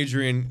 "Yo,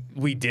 Adrian,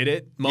 we did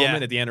it"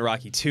 moment at the end of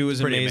Rocky 2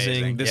 is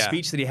amazing. The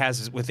speech that he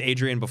has with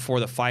Adrian before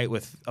the fight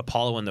with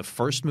Apollo in the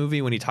first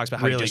movie when he talks about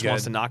how he just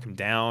wants to knock him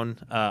down.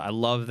 I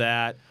love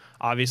that.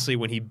 Obviously,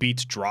 when he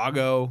beats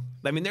Drago.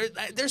 I mean,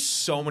 there's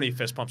so many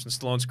fist pumps in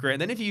Stallone's career.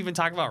 And then if you even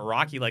talk about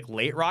Rocky, like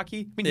late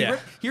Rocky, I mean,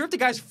 he ripped the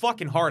guy's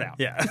fucking heart out.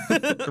 Yeah.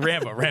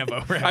 Rambo.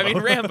 I mean,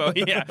 Rambo,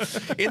 yeah.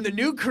 In the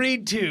new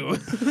Creed 2.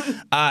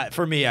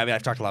 For me, I mean,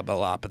 I've talked about a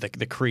lot, but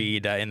the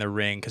Creed in the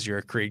ring, because you're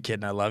a Creed kid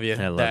and I love you.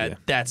 I love you.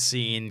 That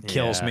scene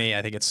kills me.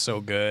 I think it's so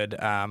good.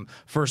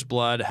 First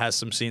Blood has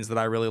some scenes that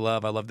I really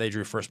love. I love they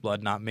drew First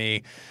Blood, not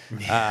me.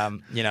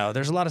 You know,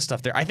 there's a lot of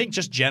stuff there. I think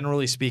just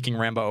generally speaking,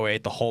 Rambo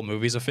 08, the whole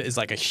movie is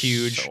like a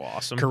huge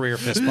career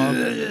fist bump.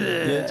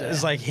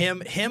 It's like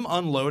him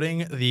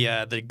unloading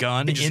the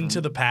gun into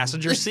the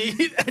passenger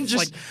seat and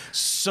just like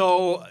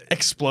so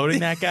exploding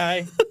that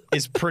guy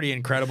is pretty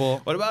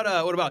incredible. What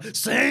about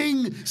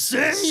sing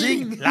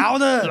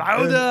louder?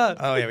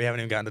 Oh yeah, we haven't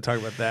even gotten to talk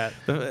about that.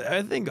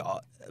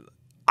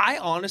 I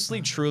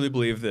honestly truly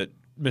believe that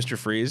Mr.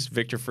 Freeze,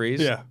 Victor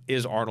Freeze,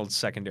 is Arnold's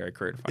secondary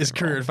career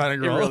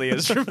defining role. It really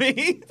is for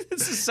me.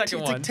 It's the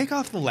second one. Take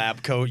off the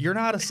lab coat. You're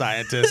not a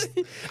scientist.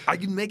 I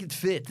can make it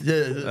fit.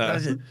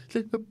 I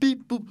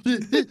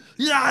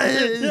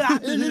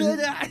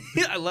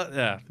love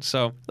that.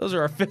 So those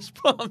are our fist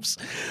pumps.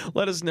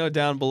 Let us know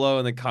down below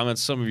in the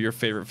comments some of your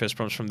favorite fist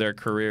pumps from their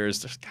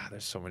careers.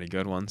 There's so many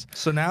good ones.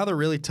 So now the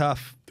really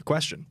tough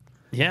question.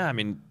 Yeah, I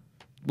mean,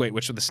 wait,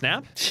 which with the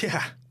snap?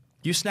 Yeah.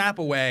 You snap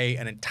away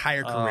an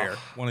entire career,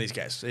 one of these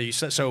guys.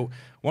 So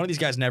one of these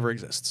guys never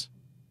exists.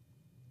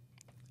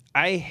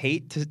 I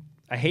hate to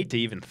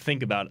even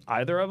think about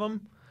either of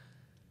them.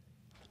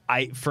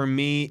 For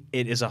me,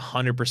 it is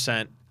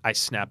 100%. I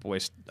snap away.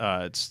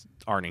 It's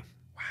Arnie.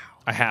 Wow.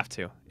 I have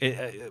to.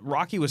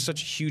 Rocky was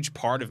such a huge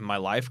part of my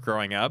life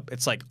growing up.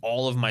 It's like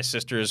all of my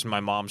sisters and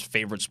my mom's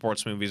favorite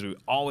sports movies. We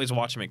always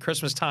watch them at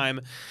Christmas time.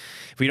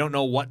 If we don't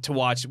know what to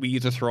watch, we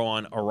either throw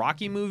on a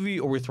Rocky movie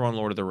or we throw on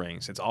Lord of the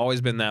Rings. It's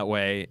always been that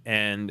way.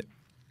 And,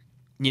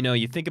 you know,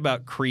 you think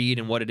about Creed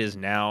and what it is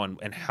now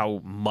and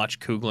how much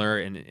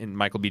Coogler and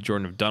Michael B.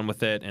 Jordan have done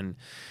with it and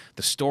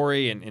the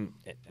story and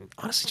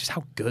honestly just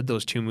how good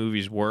those two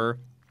movies were.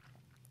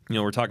 You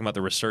know, we're talking about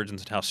the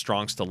resurgence and how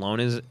strong Stallone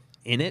is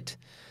in it.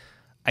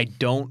 I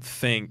don't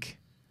think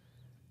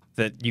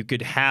that you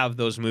could have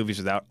those movies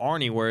without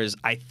Arnie, whereas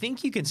I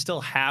think you can still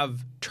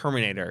have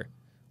Terminator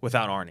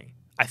without Arnie.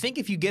 I think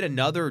if you get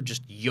another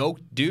just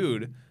yoked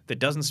dude that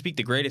doesn't speak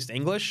the greatest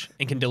English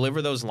and can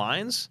deliver those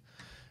lines,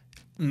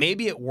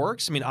 maybe it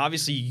works. I mean,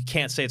 obviously you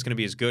can't say it's going to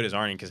be as good as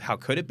Arnie because how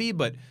could it be?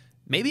 But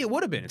maybe it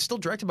would have been. It's still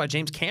directed by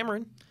James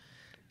Cameron.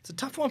 It's a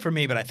tough one for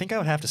me, but I think I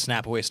would have to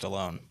snap away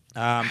Stallone.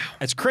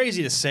 It's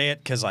crazy to say it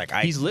because like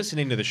he's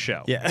listening to the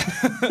show. Yeah,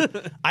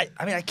 I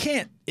mean I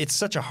can't. It's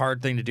such a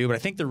hard thing to do, but I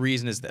think the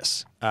reason is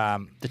this: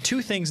 the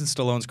two things in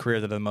Stallone's career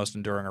that are the most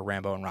enduring are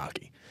Rambo and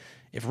Rocky.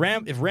 If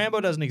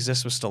Rambo doesn't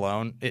exist with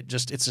Stallone,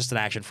 it's just an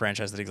action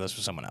franchise that exists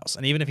with someone else.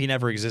 And even if he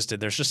never existed,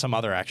 there's just some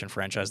other action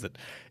franchise that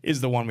is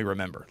the one we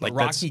remember. Like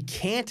Rocky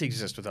can't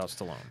exist without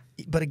Stallone.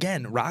 But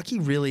again, Rocky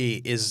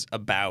really is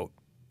about.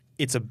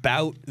 It's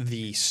about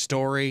the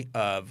story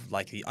of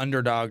like the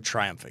underdog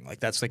triumphing. Like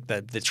that's like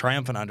the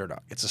triumphant underdog.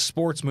 It's a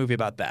sports movie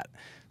about that.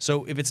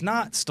 So if it's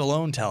not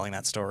Stallone telling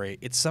that story,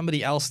 it's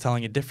somebody else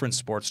telling a different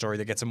sports story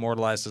that gets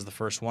immortalized as the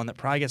first one that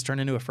probably gets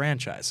turned into a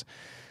franchise.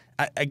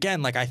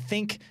 Again, like I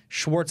think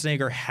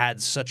Schwarzenegger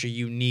had such a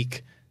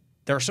unique.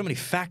 There are so many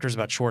factors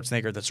about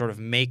Schwarzenegger that sort of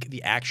make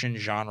the action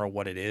genre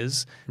what it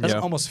is. It doesn't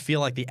almost feel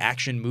like the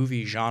action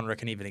movie genre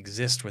can even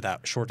exist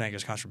without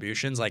Schwarzenegger's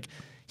contributions. Like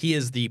he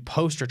is the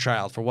poster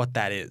child for what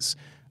that is.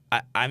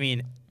 I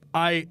mean,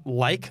 I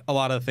like a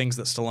lot of the things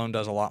that Stallone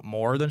does a lot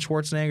more than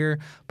Schwarzenegger,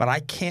 but I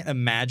can't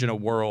imagine a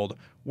world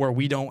where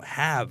we don't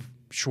have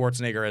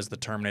Schwarzenegger as the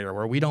Terminator,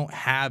 where we don't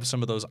have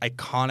some of those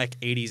iconic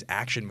 80s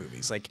action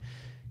movies. Like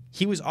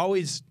he was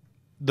always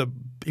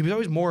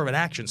more of an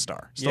action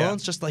star.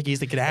 Stallone's just like he's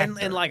the kid actor.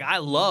 And like I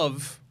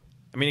love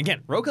I mean,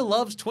 again, Roka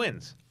loves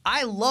twins.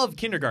 I love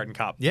Kindergarten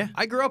Cop. Yeah.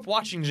 I grew up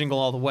watching Jingle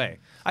All the Way.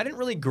 I didn't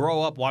really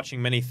grow up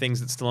watching many things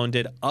that Stallone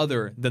did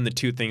other than the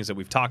two things that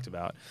we've talked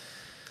about.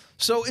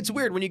 So it's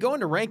weird. When you go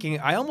into ranking,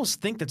 I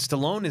almost think that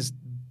Stallone has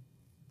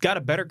got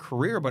a better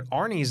career, but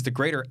Arnie is the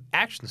greater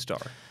action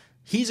star.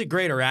 He's a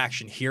greater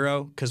action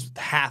hero because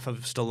half of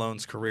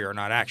Stallone's career are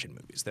not action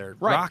movies; they're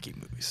Rocky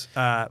movies.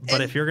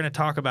 But if you're going to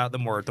talk about the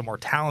more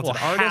talented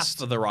artists,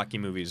 half of the Rocky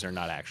movies are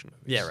not action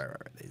movies. yeah,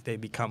 right. They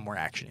become more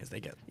actiony as they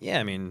get. Yeah,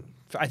 I mean,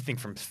 I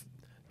think from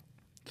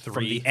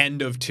the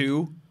end of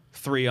 2,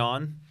 3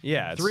 on,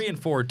 yeah, 3 and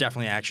 4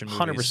 definitely action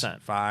movies.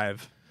 100%.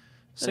 5,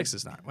 6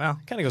 is not. Well,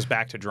 kind of goes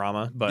back to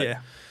drama, but yeah.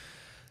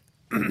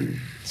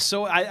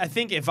 So I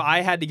think if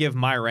I had to give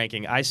my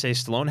ranking, I say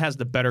Stallone has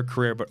the better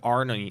career, but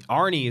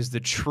Arnie is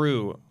the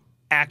true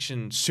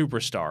action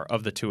superstar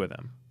of the two of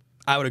them.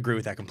 I would agree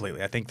with that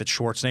completely. I think that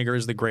Schwarzenegger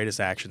is the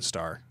greatest action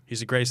star. He's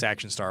the greatest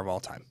action star of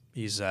all time.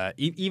 He's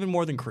even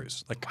more than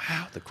Cruise. Like,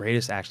 wow, the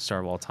greatest action star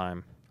of all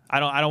time. I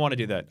don't want to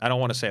do that. I don't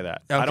want to say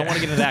that. Okay. I don't want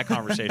to get into that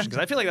conversation because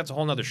I feel like that's a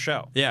whole nother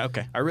show. Yeah,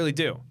 okay. I really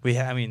do.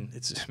 I mean,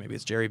 maybe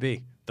it's Jerry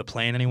B. The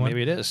Plane, anyone?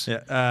 Maybe it is.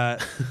 Yeah.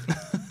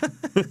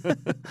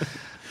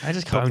 I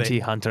just Bounty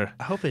Hunter.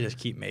 I hope they just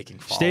keep making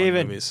Fallen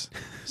Steven. movies.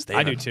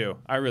 I do too.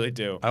 I really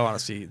do. I want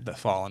to see the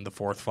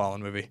fourth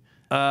Fallen movie.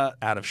 Out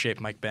of shape,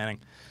 Mike Banning.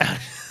 I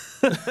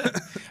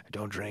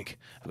don't drink.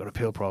 I've got a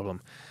pill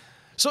problem.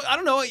 So I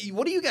don't know.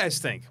 What do you guys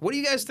think? What do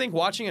you guys think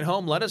watching at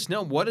home? Let us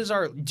know.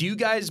 Do you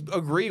guys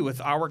agree with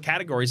our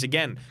categories?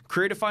 Again,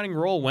 career-defining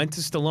role went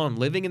to Stallone.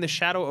 Living in the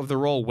shadow of the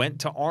role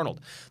went to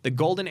Arnold. The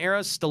golden era,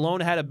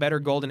 Stallone had a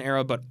better golden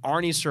era, but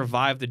Arnie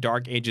survived the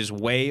dark ages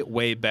way,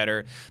 way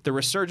better. The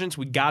resurgence,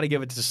 we got to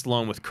give it to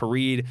Stallone with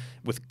Creed,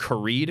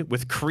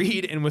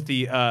 and with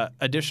the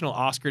additional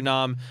Oscar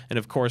nom, and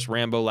of course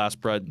Rambo: Last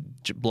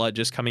Blood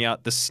just coming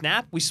out. The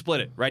snap, we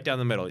split it right down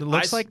the middle. It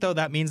looks like though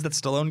that means that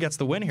Stallone gets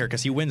the win here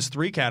because he wins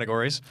 3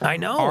 categories. I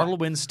know.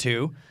 Arnold wins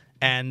 2,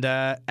 and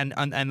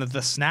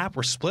the snap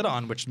we're split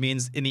on, which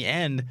means in the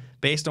end,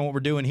 based on what we're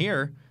doing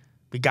here,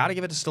 we got to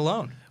give it to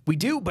Stallone. We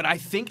do, but I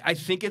think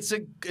it's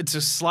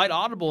a slight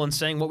audible in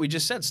saying what we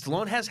just said.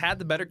 Stallone has had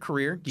the better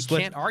career. You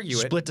can't argue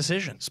it. Split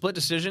decision. Split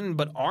decision,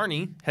 but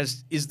Arnie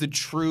is the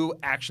true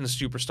action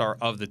superstar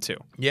of the two.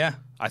 Yeah.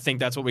 I think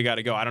that's what we got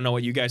to go. I don't know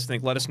what you guys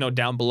think. Let us know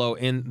down below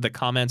in the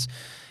comments.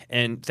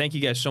 And thank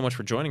you guys so much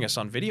for joining us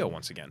on video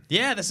once again.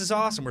 Yeah, this is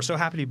awesome. We're so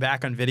happy to be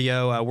back on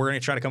video. We're going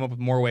to try to come up with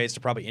more ways to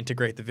probably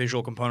integrate the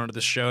visual component of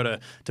the show to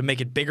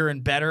make it bigger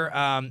and better.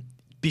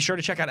 Be sure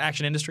to check out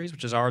Action Industries,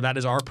 that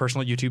is our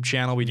personal YouTube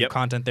channel. We do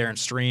content there and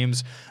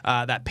streams.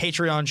 That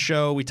Patreon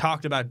show we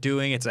talked about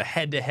doing, it's a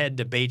head-to-head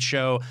debate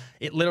show.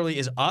 It literally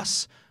is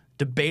us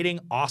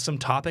debating awesome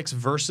topics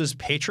versus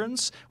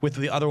patrons with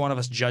the other one of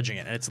us judging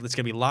it. And it's going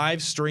to be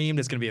live streamed.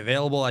 It's going to be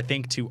available, I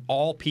think, to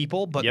all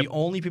people, but the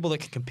only people that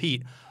can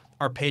compete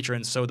are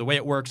patrons. So the way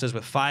it works is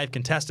with 5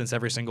 contestants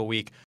every single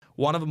week.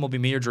 One of them will be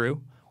me or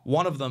Drew.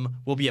 One of them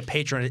will be a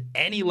patron at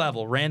any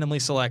level, randomly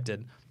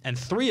selected. And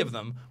 3 of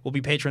them will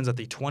be patrons at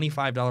the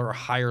 $25 or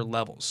higher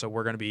levels. So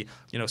we're going to be,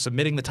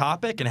 submitting the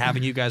topic and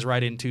having you guys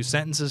write in 2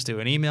 sentences to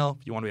an email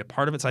if you want to be a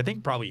part of it. So I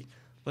think probably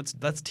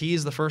let's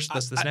tease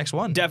this next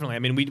one. Definitely. I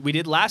mean, we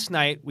did last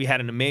night. We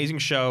had an amazing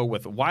show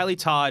with Wiley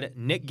Todd,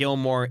 Nick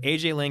Gilmore,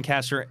 AJ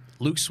Lancaster.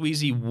 Luke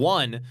Sweezy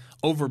won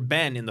over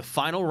Ben in the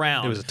final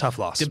round. It was a tough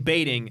loss.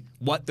 Debating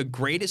what the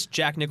greatest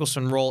Jack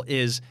Nicholson role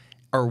is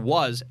or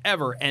was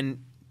ever.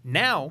 And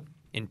now,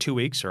 in 2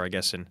 weeks, or I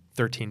guess in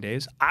 13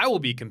 days, I will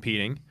be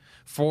competing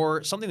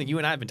for something that you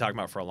and I have been talking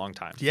about for a long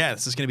time. Yeah,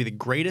 this is going to be the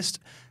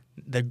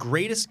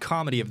greatest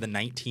comedy of the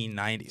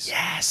 1990s.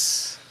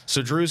 Yes.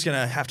 So Drew's going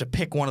to have to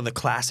pick one of the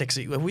classics.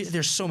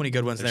 There's so many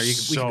good ones in there. We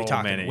could be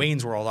talking many.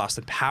 Wayne's World,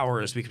 Austin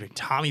Powers. We could be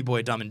Tommy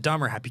Boy, Dumb and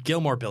Dumber, Happy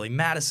Gilmore, Billy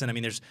Madison. I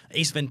mean, there's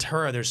Ace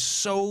Ventura. There's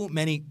so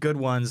many good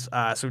ones.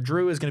 So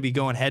Drew is going to be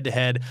going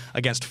head-to-head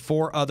against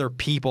 4 other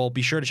people.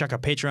 Be sure to check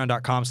out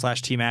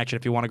patreon.com/teamaction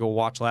if you want to go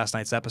watch last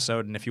night's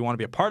episode. And if you want to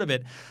be a part of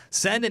it,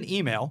 send an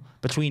email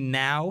between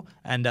now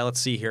and, let's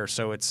see here.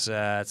 So it's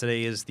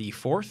today is the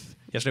 4th.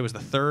 Yesterday was the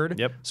 3rd.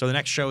 Yep. So the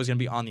next show is going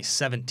to be on the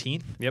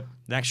 17th. Yep.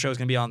 The next show is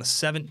going to be on the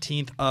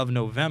 17th of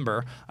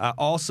November.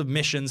 All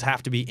submissions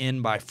have to be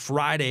in by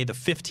Friday the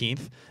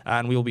 15th,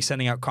 and we will be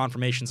sending out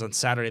confirmations on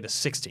Saturday the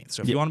 16th.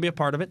 So if you want to be a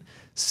part of it,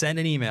 send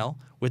an email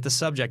with the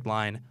subject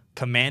line,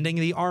 Commanding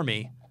the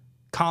Army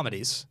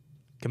Comedies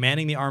to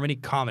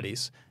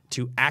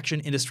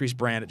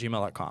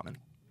actionindustriesbrand@gmail.com.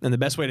 And the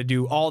best way to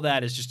do all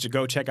that is just to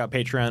go check out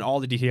Patreon. All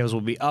the details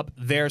will be up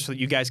there so that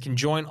you guys can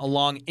join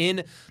along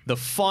in the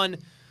fun.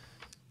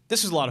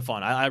 This is a lot of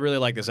fun. I really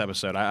like this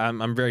episode.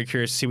 I'm very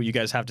curious to see what you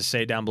guys have to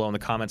say down below in the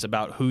comments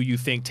about who you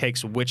think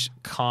takes which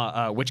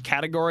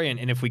category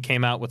and if we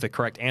came out with the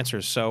correct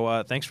answers.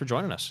 So thanks for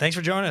joining us. Thanks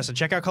for joining us. And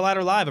check out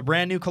Collider Live, a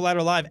brand new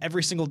Collider Live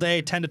every single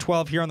day, 10 to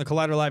 12 here on the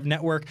Collider Live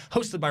Network,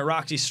 hosted by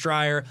Roxy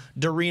Stryer,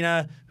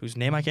 Dorina, whose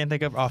name I can't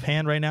think of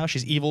offhand right now.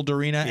 She's Evil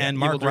Dorina, and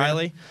Mark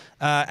Riley.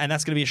 And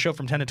that's going to be a show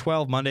from 10 to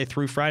 12, Monday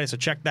through Friday. So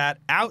check that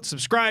out.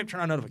 Subscribe, turn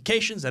on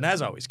notifications. And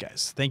as always,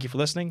 guys, thank you for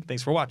listening.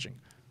 Thanks for watching.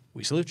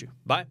 We salute you.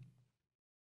 Bye.